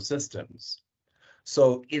Cisco Systems.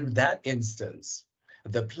 So in that instance,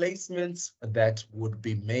 the placements that would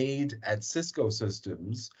be made at Cisco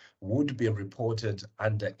Systems would be reported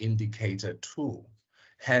under Indicator 2,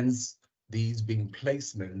 hence these being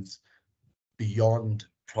placements beyond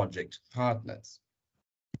project partners.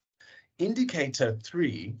 Indicator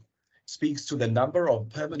 3 speaks to the number of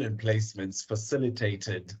permanent placements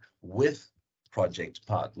facilitated with project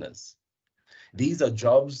partners. These are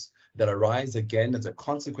jobs that arise again as a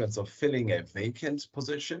consequence of filling a vacant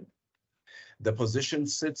position. The position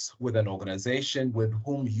sits with an organization with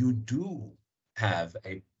whom you do have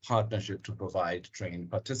a partnership to provide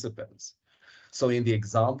trained participants. So in the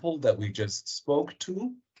example that we just spoke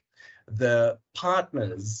to, the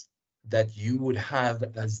partners that you would have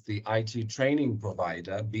as the IT training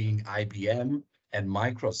provider being IBM and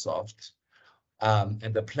Microsoft,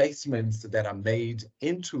 and the placements that are made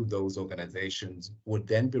into those organizations would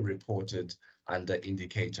then be reported under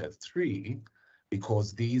Indicator 3,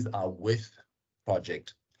 because these are with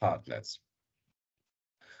project partners.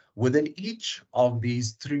 Within each of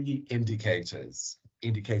these three indicators,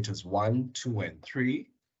 indicators 1, 2, and 3,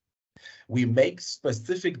 we make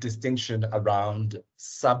specific distinction around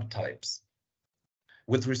subtypes.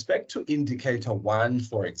 With respect to indicator 1,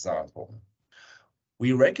 for example,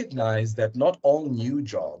 we recognize that not all new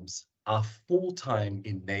jobs are full-time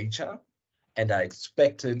in nature and are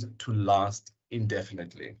expected to last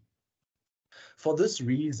indefinitely. For this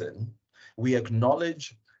reason, we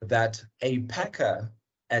acknowledge that a packer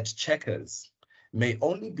at Checkers may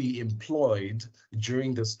only be employed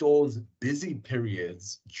during the store's busy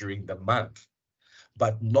periods during the month,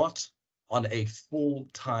 but not on a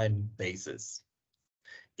full-time basis.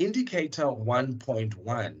 Indicator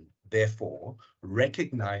 1.1, therefore,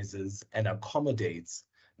 recognizes and accommodates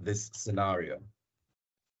this scenario.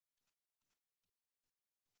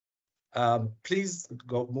 Please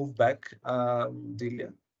move back,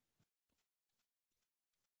 Delia.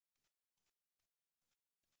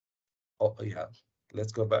 Oh, yeah,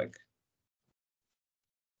 let's go back.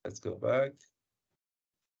 Let's go back.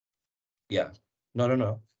 Yeah,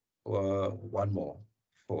 no. One more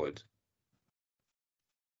forward.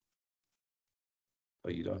 Oh,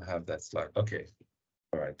 you don't have that slide. Okay,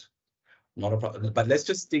 all right. Not a problem, but let's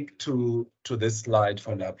just stick to this slide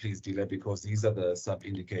for now, please, Delia, because these are the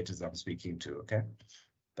sub-indicators I'm speaking to, okay?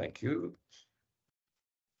 Thank you.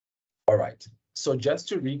 All right, so just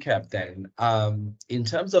to recap then, in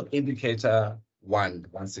terms of indicator 1,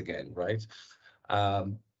 once again, right?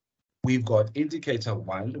 We've got indicator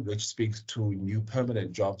 1, which speaks to new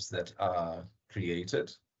permanent jobs that are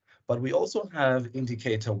created, but we also have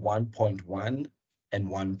indicator 1.1 and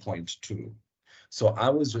 1.2. So I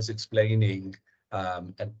was just explaining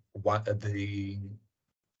the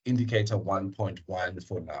indicator 1.1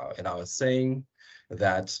 for now, and I was saying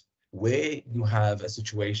that where you have a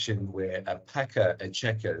situation where a packer at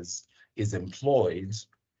Checkers is employed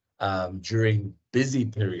during busy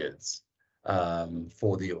periods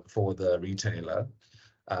for the retailer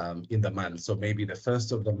in the month, so maybe the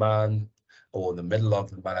first of the month or the middle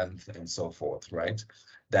of the month and so forth, right?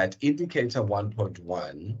 That indicator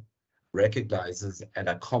 1.1 recognizes and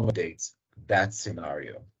accommodates that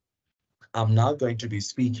scenario. I'm now going to be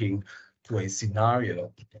speaking to a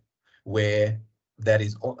scenario where that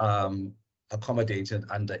is accommodated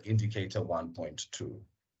under indicator 1.2.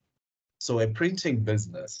 So a printing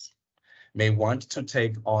business may want to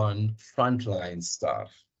take on frontline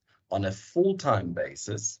staff on a full-time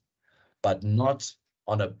basis, but not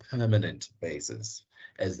on a permanent basis,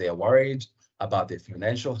 as they are worried about the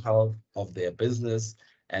financial health of their business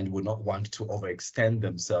and would not want to overextend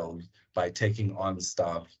themselves by taking on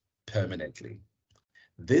staff permanently.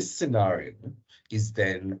 This scenario is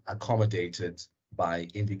then accommodated by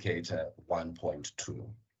indicator 1.2.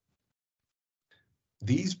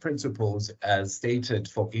 These principles, as stated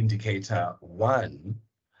for indicator 1,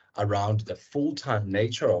 around the full-time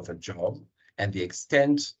nature of a job and the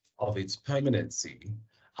extent of its permanency,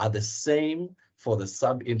 are the same for the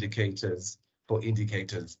sub-indicators for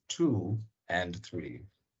indicators 2 and 3.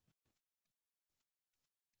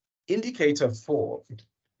 Indicator 4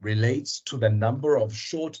 relates to the number of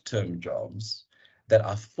short-term jobs that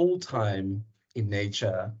are full-time in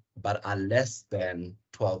nature but are less than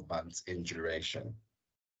 12 months in duration.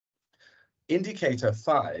 Indicator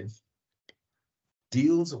 5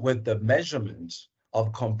 deals with the measurement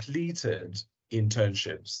of completed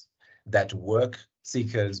internships that work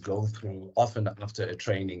seekers go through often after a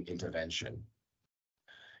training intervention.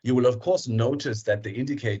 You will, of course, notice that the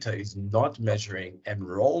indicator is not measuring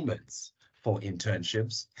enrollments for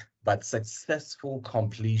internships, but successful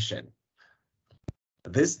completion.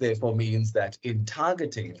 This therefore means that in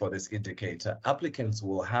targeting for this indicator, applicants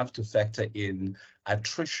will have to factor in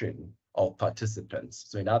attrition of participants.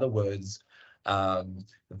 So in other words,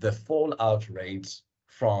 the fallout rate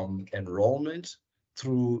from enrollment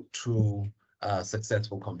through to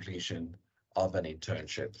successful completion of an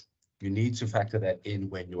internship. You need to factor that in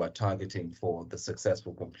when you are targeting for the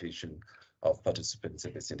successful completion of participants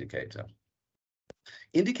in this indicator.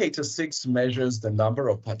 Indicator 6 measures the number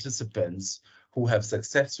of participants who have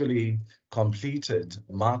successfully completed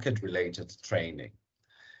market-related training.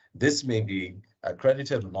 This may be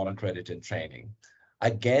accredited or non-accredited training.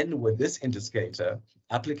 Again, with this indicator,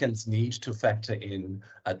 applicants need to factor in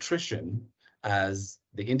attrition as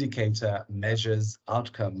the indicator measures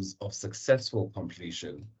outcomes of successful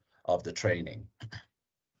completion of the training.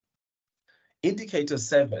 Indicator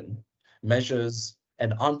 7 measures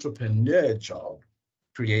an entrepreneur job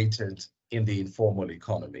created in the informal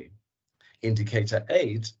economy. Indicator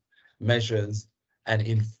 8 measures an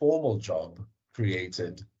informal job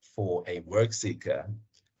created for a work seeker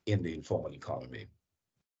in the informal economy.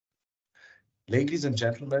 Ladies and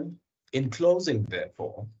gentlemen, in closing,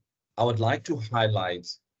 therefore, I would like to highlight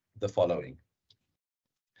the following.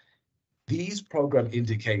 These program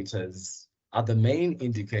indicators are the main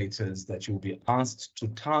indicators that you'll be asked to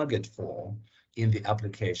target for in the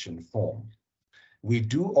application form. We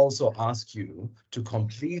do also ask you to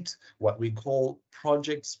complete what we call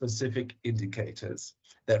project-specific indicators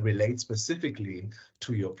that relate specifically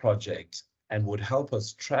to your project and would help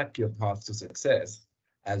us track your path to success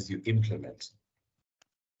as you implement.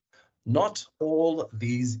 Not all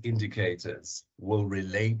these indicators will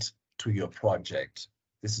relate to your project.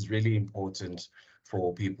 This is really important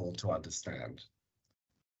for people to understand.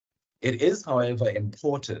 It is, however,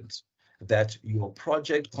 important that your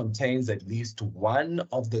project contains at least one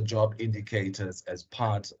of the job indicators as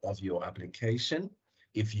part of your application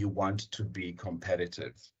if you want to be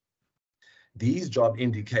competitive. These job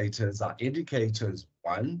indicators are indicators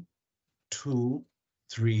 1, 2,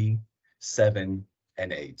 3, 7,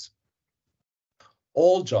 and 8.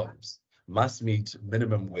 All jobs must meet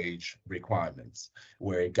minimum wage requirements.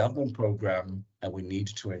 We're a government program and we need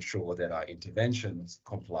to ensure that our interventions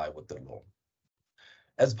comply with the law.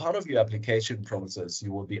 As part of your application process,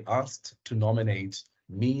 you will be asked to nominate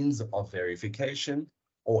means of verification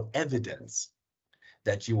or evidence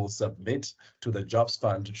that you will submit to the Jobs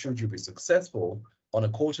Fund should you be successful on a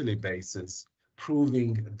quarterly basis,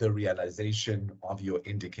 proving the realization of your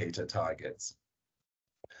indicator targets.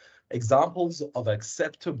 Examples of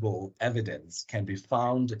acceptable evidence can be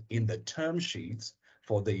found in the term sheet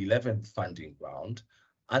for the 11th funding round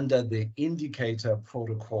under the Indicator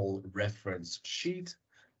Protocol Reference Sheet,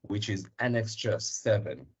 which is Annexure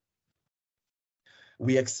 7.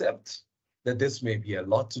 We accept that this may be a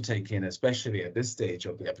lot to take in, especially at this stage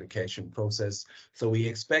of the application process, so we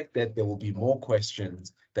expect that there will be more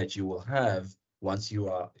questions that you will have once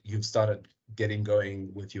you've started getting going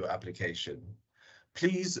with your application.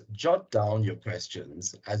 Please jot down your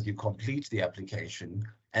questions as you complete the application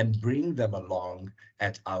and bring them along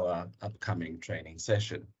at our upcoming training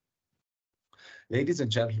session. Ladies and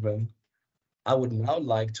gentlemen, I would now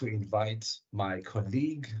like to invite my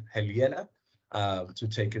colleague, Helena, to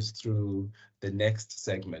take us through the next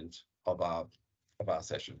segment of our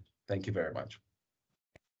session. Thank you very much.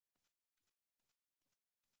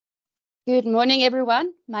 Good morning,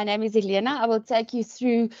 everyone. My name is Elena. I will take you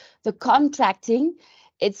through the contracting.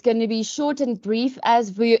 It's going to be short and brief,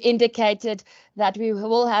 as we indicated that we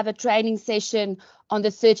will have a training session on the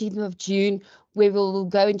 13th of June, where we'll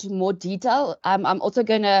go into more detail. I'm also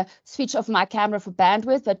going to switch off my camera for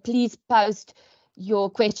bandwidth, but please post your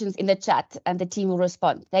questions in the chat and the team will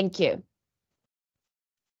respond. Thank you.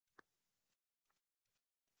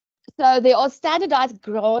 So there are standardized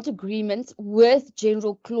grant agreements with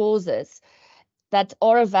general clauses that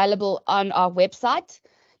are available on our website.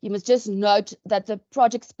 You must just note that the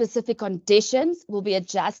project-specific conditions will be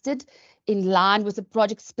adjusted in line with the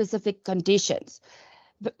project-specific conditions.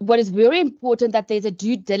 But what is very important that there's a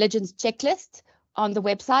due diligence checklist on the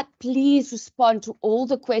website. Please respond to all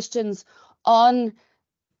the questions on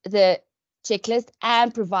the checklist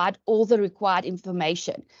and provide all the required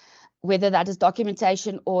information, whether that is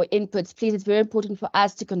documentation or inputs. Please, it's very important for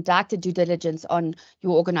us to conduct a due diligence on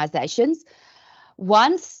your organizations.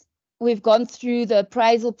 Once we've gone through the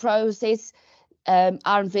appraisal process,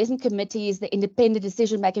 our investment committee is the independent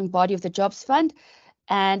decision-making body of the Jobs Fund,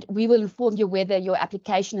 and we will inform you whether your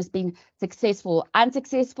application has been successful or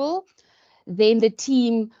unsuccessful. Then the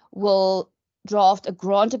team will draft a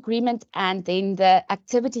grant agreement, and then the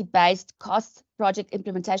activity-based cost project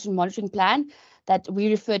implementation monitoring plan that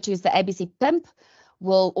we refer to as the ABC PIMP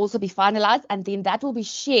will also be finalized, and then that will be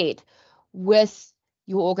shared with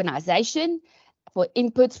your organization for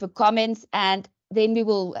inputs, for comments, and then we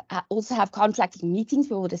will also have contracting meetings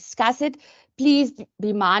where we'll discuss it. Please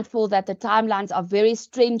be mindful that the timelines are very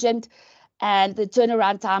stringent and the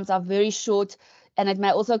turnaround times are very short, and it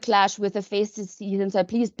may also clash with the festive season, so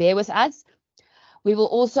please bear with us. We will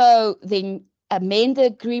also then amend the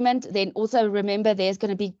agreement. Then also remember there's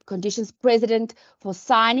going to be conditions precedent for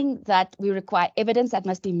signing that we require evidence that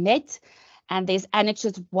must be met. And there's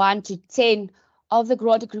annexes 1 to 10 of the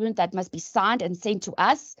grant agreement that must be signed and sent to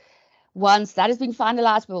us. Once that has been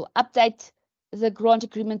finalized, we will update the grant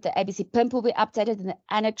agreement. The ABC PIMP will be updated and the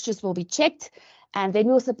annexes will be checked. And then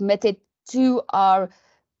we'll submit it to our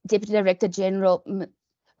Deputy Director General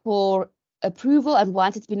for approval, and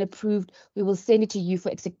once it's been approved, we will send it to you for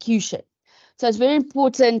execution. So it's very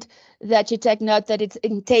important that you take note that it's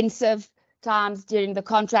intensive times during the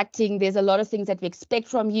contracting. There's a lot of things that we expect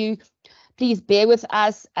from you. Please bear with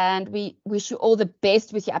us, and we wish you all the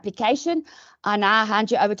best with your application. I now hand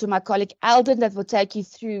you over to my colleague Alden that will take you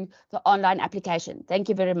through the online application. Thank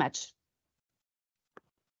you very much.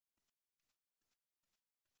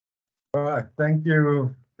 All right, thank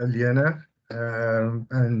you, Eliana,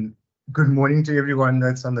 and good morning to everyone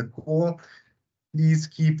that's on the call. Please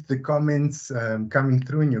keep the comments coming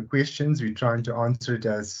through and your questions. We're trying to answer it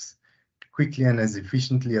as quickly and as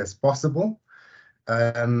efficiently as possible.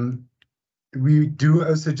 We do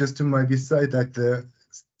also, just to maybe say that the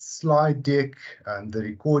slide deck and the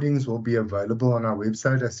recordings will be available on our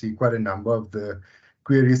website. I see quite a number of the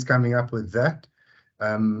queries coming up with that.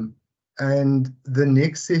 And the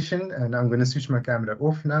next session, and I'm going to switch my camera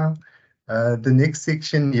off now. The next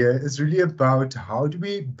section here is really about how do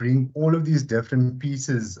we bring all of these different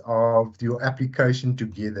pieces of your application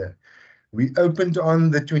together. We opened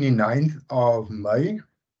on the 29th of May,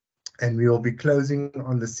 and we will be closing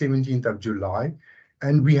on the 17th of July.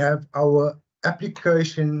 And we have our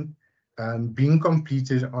application being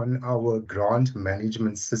completed on our grant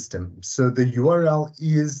management system. So the URL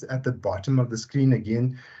is at the bottom of the screen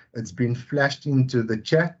again. It's been flashed into the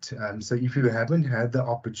chat. So if you haven't had the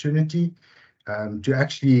opportunity to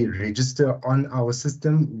actually register on our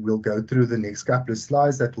system, we'll go through the next couple of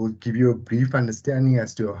slides that will give you a brief understanding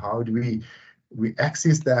as to how do we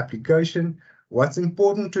access the application. What's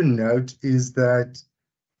important to note is that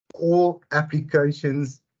all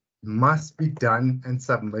applications must be done and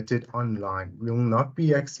submitted online. We will not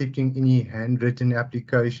be accepting any handwritten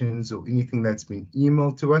applications or anything that's been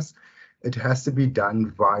emailed to us. It has to be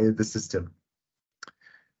done via the system.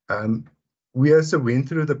 We also went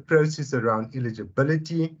through the process around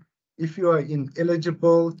eligibility. If you are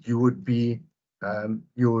ineligible, you would be,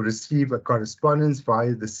 you'll receive a correspondence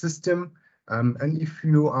via the system. And if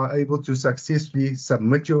you are able to successfully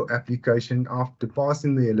submit your application after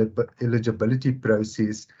passing the eligibility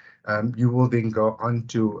process, you will then go on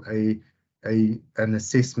to an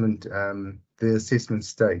assessment, the assessment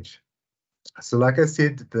stage. So like I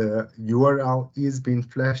said, the URL is being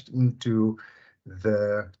flashed into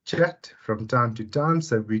the chat from time to time,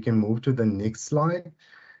 so we can move to the next slide.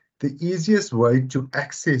 The easiest way to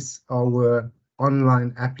access our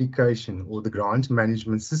online application or the grant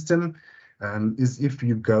management system is if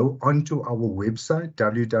you go onto our website,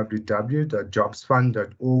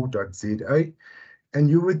 www.jobsfund.org.za, and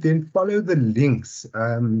you would then follow the links.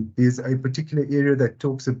 There's a particular area that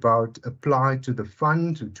talks about apply to the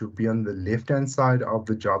fund, which will be on the left-hand side of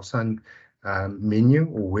the Jobs Fund menu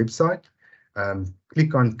or website.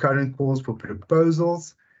 Click on current calls for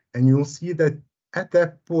proposals, and you'll see that at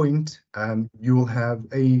that point, you will have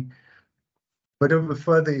a bit of a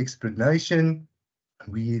further explanation.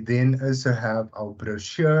 We then also have our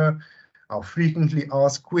brochure, our frequently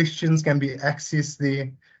asked questions can be accessed there,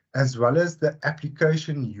 as well as the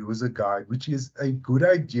application user guide, which is a good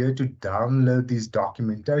idea to download this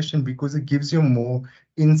documentation because it gives you more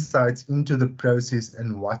insights into the process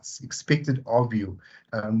and what's expected of you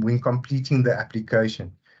when completing the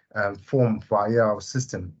application form via our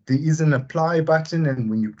system. There is an apply button, and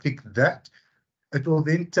when you click that, it will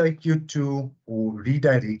then take you to or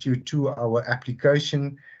redirect you to our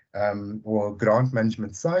application or grant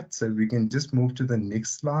management site. So we can just move to the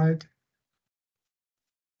next slide.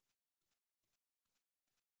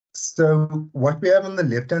 So what we have on the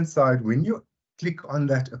left-hand side, when you click on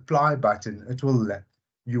that apply button,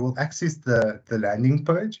 you will access the landing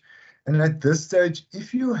page. And at this stage,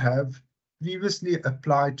 if you have previously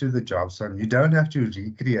applied to the job site, you don't have to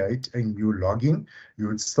recreate a new login. You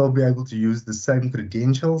would still be able to use the same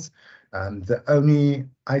credentials. The only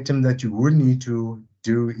item that you would need to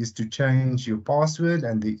do is to change your password,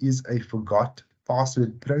 and there is a forgot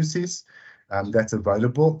password process that's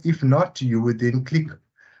available. If not, you would then click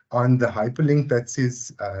on the hyperlink that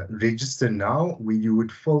says register now, where you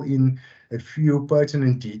would fill in a few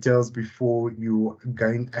pertinent details before you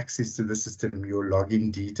gain access to the system. Your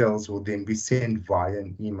login details will then be sent via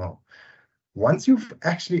an email. Once you've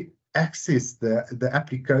actually accessed the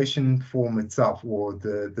application form itself or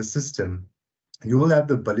the system, you will have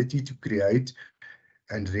the ability to create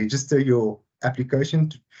and register your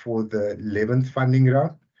application for the 11th funding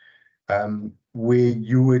round, where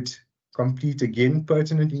you would complete again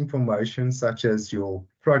pertinent information such as your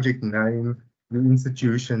project name, your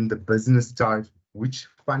institution, the business type, which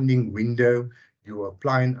funding window you're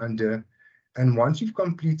applying under. And once you've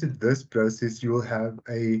completed this process, you will have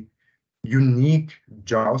a unique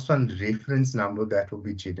JAWS Fund reference number that will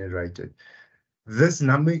be generated. This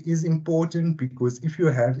number is important because if you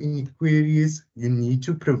have any queries, you need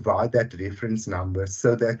to provide that reference number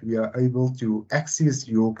so that we are able to access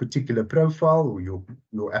your particular profile or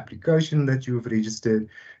your application that you've registered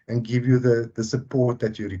and give you the support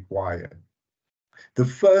that you require. The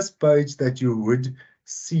first page that you would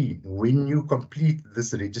see when you complete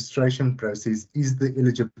this registration process is the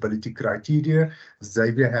eligibility criteria.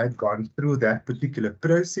 Xavier had gone through that particular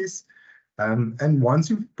process. And once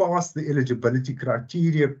you've passed the eligibility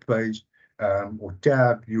criteria page or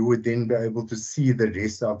tab, you would then be able to see the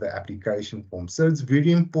rest of the application form. So it's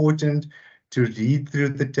very important to read through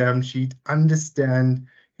the term sheet, understand.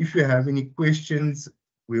 If you have any questions,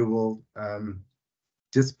 we will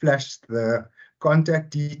just flash the contact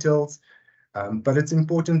details. But it's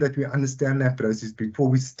important that we understand that process before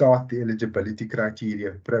we start the eligibility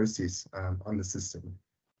criteria process on the system.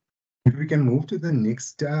 If we can move to the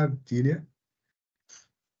next tab, Delia.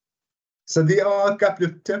 So there are a couple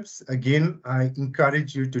of tips. Again, I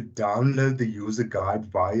encourage you to download the user guide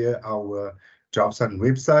via our JobSun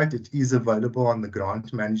website. It is available on the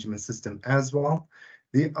grant management system as well.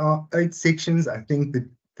 There are 8 sections. I think that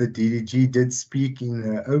the DDG did speak in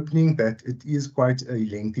the opening that it is quite a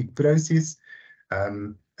lengthy process.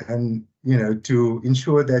 And, you know, to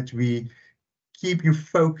ensure that we keep you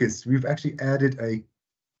focused, we've actually added a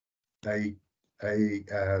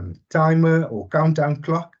timer or countdown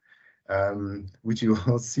clock, which you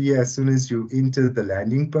will see as soon as you enter the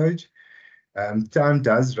landing page. Time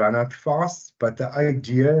does run out fast, but the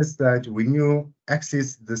idea is that when you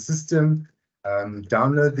access the system,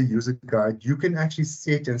 download the user guide, you can actually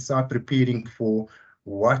set and start preparing for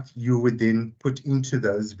what you would then put into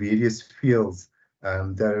those various fields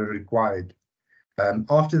that are required.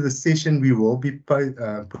 After the session, we will be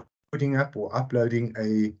putting up or uploading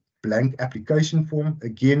a blank application form.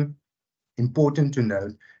 Again, important to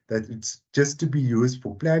note that it's just to be used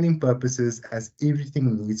for planning purposes, as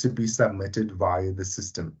everything needs to be submitted via the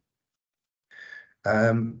system.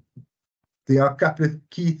 There are a couple of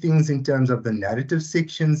key things in terms of the narrative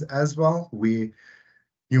sections as well, where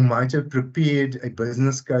you might have prepared a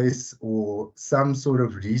business case or some sort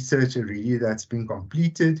of research already that's been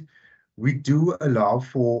completed. We do allow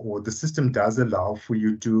for, or the system does allow for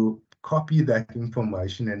you to copy that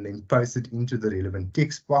information and then paste it into the relevant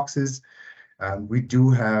text boxes. We do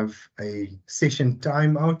have a session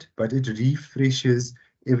timeout, but it refreshes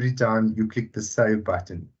every time you click the save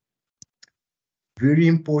button. Very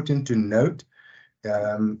important to note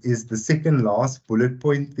is the second last bullet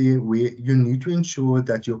point there, where you need to ensure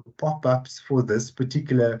that your pop-ups for this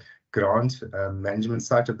particular grant management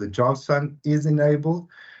site of the Jobs Fund is enabled,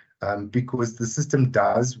 because the system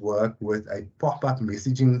does work with a pop-up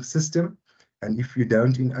messaging system. And if you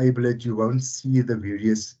don't enable it, you won't see the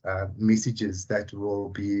various messages that will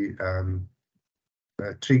be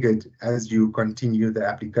triggered as you continue the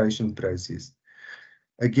application process.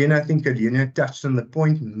 Again, I think Alina touched on the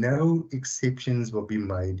point, no exceptions will be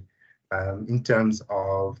made in terms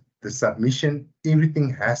of the submission.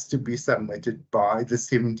 Everything has to be submitted by the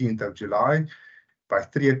 17th of July by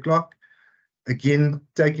 3 o'clock. Again,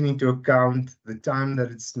 taking into account the time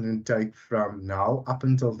that it's going to take from now up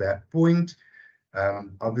until that point.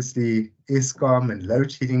 Obviously, ESCOM and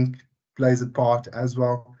load shedding plays a part as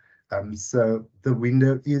well. So the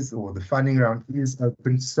window is, or the funding round is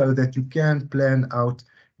open so that you can plan out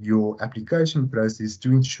your application process to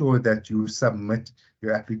ensure that you submit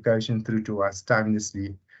your application through to us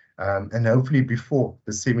timelessly, and hopefully before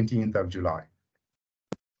the 17th of July.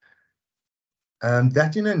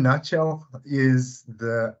 That in a nutshell is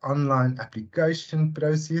the online application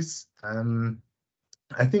process.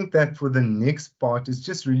 I think that for the next part is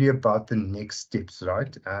just really about the next steps,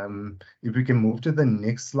 right? If we can move to the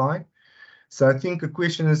next slide. So I think a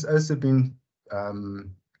question has also been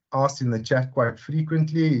asked in the chat quite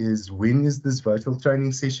frequently is, when is this virtual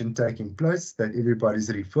training session taking place that everybody's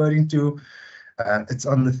referring to? It's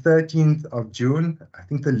on the 13th of June. I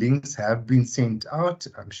think the links have been sent out.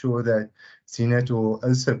 I'm sure that Zinat will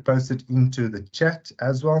also post it into the chat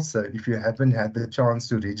as well. So if you haven't had the chance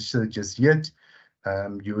to register just yet,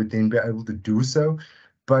 you would then be able to do so.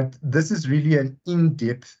 But this is really an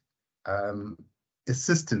in-depth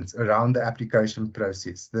assistance around the application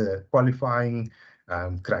process, the qualifying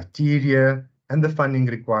criteria and the funding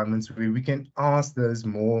requirements, where we can ask those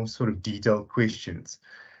more sort of detailed questions.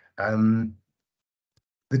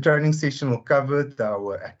 The training session will cover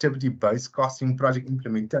our activity-based costing project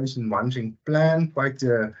implementation monitoring plan, quite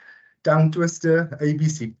a tongue twister,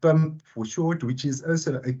 ABC PIM for short, which is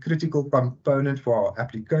also a critical component for our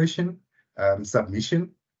application submission.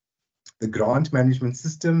 The grant management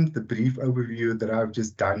system, the brief overview that I've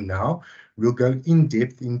just done now, will go in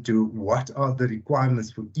depth into what are the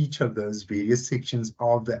requirements for each of those various sections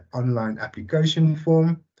of the online application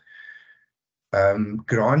form.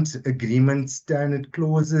 Grant agreement standard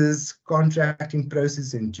clauses, contracting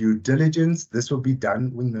process and due diligence. This will be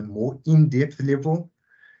done in a more in-depth level.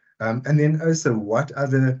 And then also what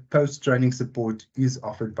other post-training support is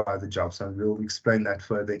offered by the job. So we'll explain that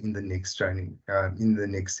further in the next training, in the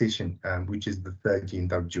next session, which is the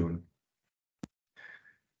 13th of June.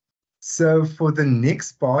 So for the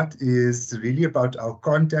next part is really about our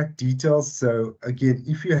contact details. So again,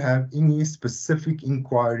 if you have any specific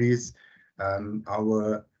inquiries,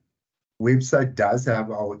 our website does have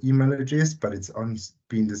our email address, but it's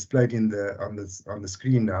being displayed on the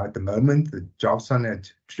screen now at the moment, the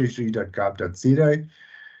jobson@treasury.gov.za.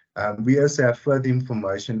 We also have further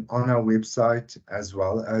information on our website as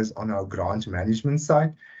well as on our grant management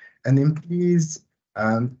site. And then please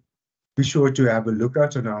be sure to have a look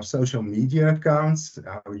out on our social media accounts,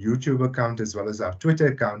 our YouTube account, as well as our Twitter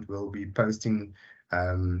account. We'll be posting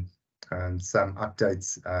some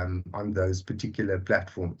updates on those particular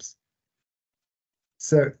platforms.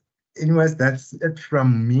 So anyways, that's it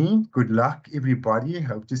from me. Good luck, everybody.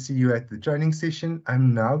 Hope to see you at the training session.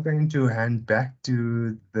 I'm now going to hand back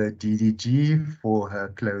to the DDG for her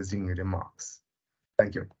closing remarks.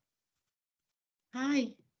 Thank you.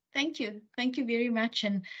 Hi. Thank you. Thank you very much.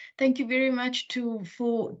 And thank you very much to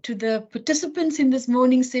the participants in this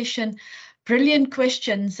morning session. Brilliant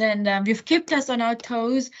questions, and you've kept us on our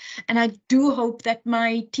toes, and I do hope that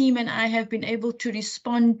my team and I have been able to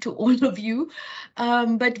respond to all of you.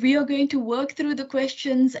 But we are going to work through the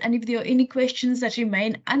questions, and if there are any questions that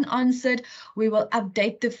remain unanswered, we will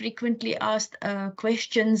update the frequently asked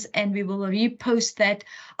questions, and we will repost that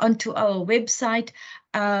onto our website.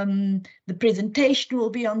 The presentation will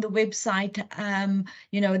be on the website.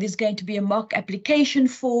 There's going to be a mock application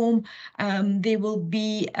form. There will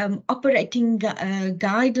be operating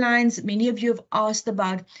guidelines. Many of you have asked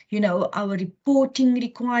about, our reporting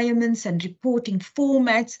requirements and reporting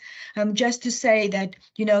formats. Just to say that,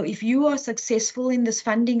 if you are successful in this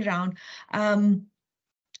funding round,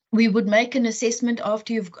 we would make an assessment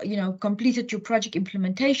after you've completed your project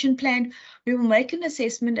implementation plan. We will make an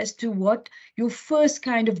assessment as to what your first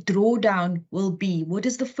kind of drawdown will be. What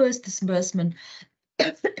is the first disbursement?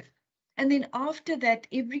 And then after that,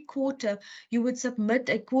 every quarter, you would submit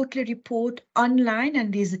a quarterly report online,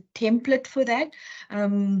 and there's a template for that.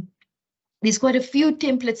 There's quite a few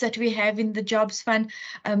templates that we have in the Jobs Fund.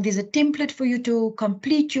 There's a template for you to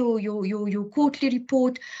complete your quarterly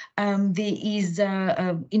report. There is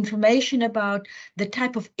information about the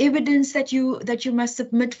type of evidence that you must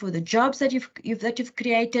submit for the jobs that you've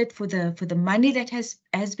created, for the money that has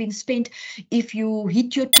been spent. If you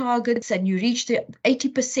hit your targets and you reach the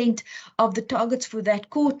 80% of the targets for that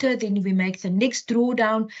quarter, then we make the next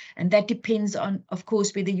drawdown, and that depends on, of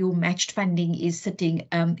course, whether your matched funding is sitting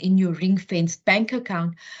in your ring-fenced bank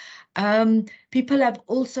account. People have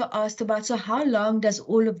also asked about, so how long does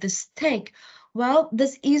all of this take? Well,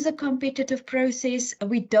 this is a competitive process.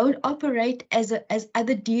 We don't operate as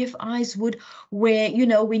other DFIs would, where,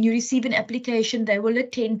 when you receive an application, they will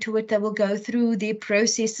attend to it, they will go through their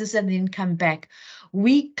processes and then come back.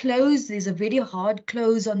 We close, there's a very hard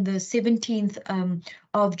close on the 17th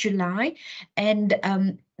of July, and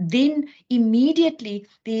then immediately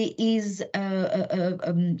there is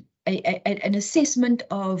an assessment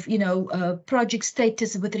of, project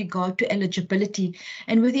status with regard to eligibility.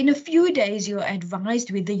 And within a few days, you're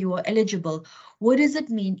advised whether you are eligible. What does it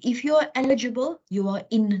mean? If you are eligible, you are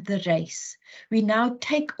in the race. We now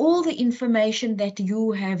take all the information that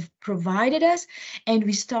you have provided us and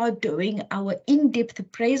we start doing our in-depth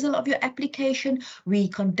appraisal of your application. We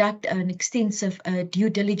conduct an extensive due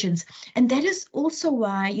diligence. And that is also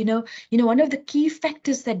why, one of the key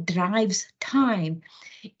factors that drives time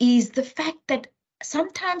is the fact that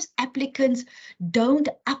sometimes applicants don't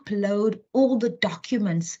upload all the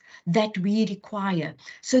documents that we require.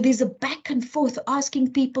 So there's a back and forth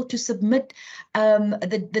asking people to submit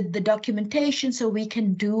the documentation so we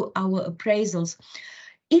can do our appraisals.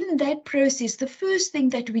 In that process, the first thing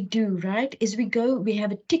that we do, right, is we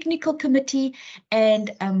have a technical committee and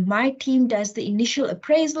my team does the initial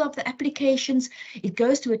appraisal of the applications. It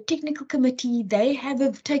goes to a technical committee. They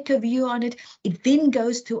take a view on it. It then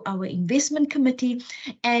goes to our investment committee.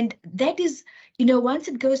 And that is, once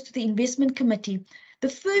it goes to the investment committee, the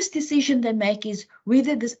first decision they make is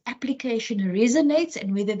whether this application resonates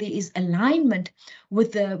and whether there is alignment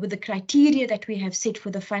with the criteria that we have set for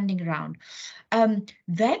the funding round.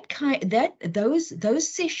 Those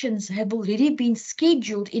sessions have already been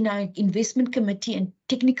scheduled in our investment committee and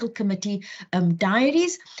technical committee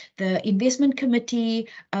diaries. The investment committee,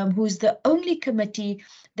 who's the only committee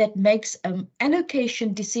that makes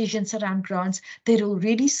allocation decisions around grants, they're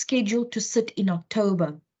already scheduled to sit in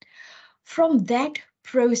October. From that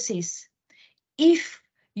process, if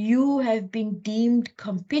you have been deemed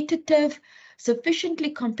competitive, sufficiently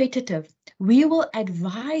competitive, we will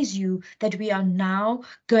advise you that we are now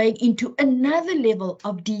going into another level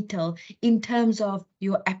of detail in terms of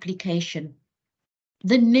your application.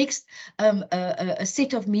 The next a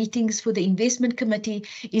set of meetings for the investment committee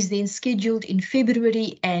is then scheduled in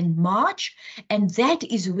February and March, and that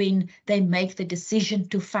is when they make the decision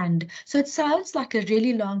to fund. So it sounds like a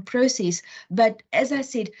really long process, but as I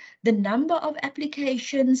said, the number of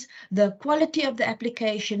applications, the quality of the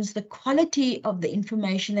applications, the quality of the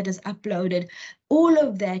information that is uploaded, all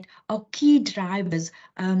of that are key drivers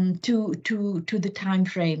to the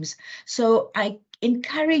timeframes. So I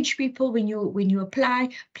encourage people when you apply,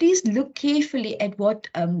 please look carefully at what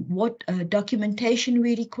documentation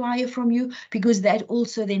we require from you, because that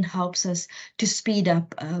also then helps us to speed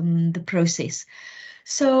up the process.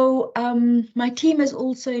 So my team has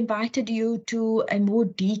also invited you to a more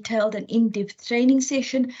detailed and in-depth training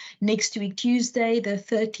session next week, Tuesday, the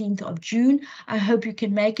 13th of June. I hope you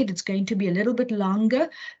can make it. It's going to be a little bit longer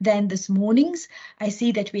than this morning's. I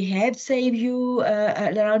see that we have saved you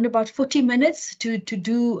around about 40 minutes to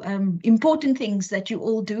do important things that you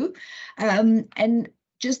all do. And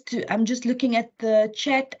I'm just looking at the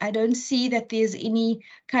chat. I don't see that there's any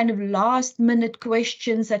kind of last minute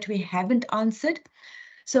questions that we haven't answered.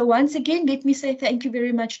 So once again, let me say thank you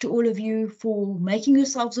very much to all of you for making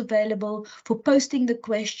yourselves available, for posting the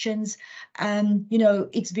questions.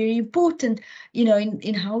 It's very important,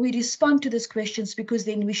 in how we respond to those questions, because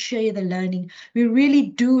then we share the learning. We really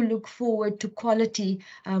do look forward to quality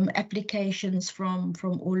applications from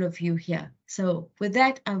all of you here. So with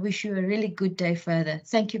that, I wish you a really good day further.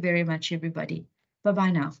 Thank you very much, everybody.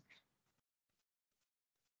 Bye-bye now.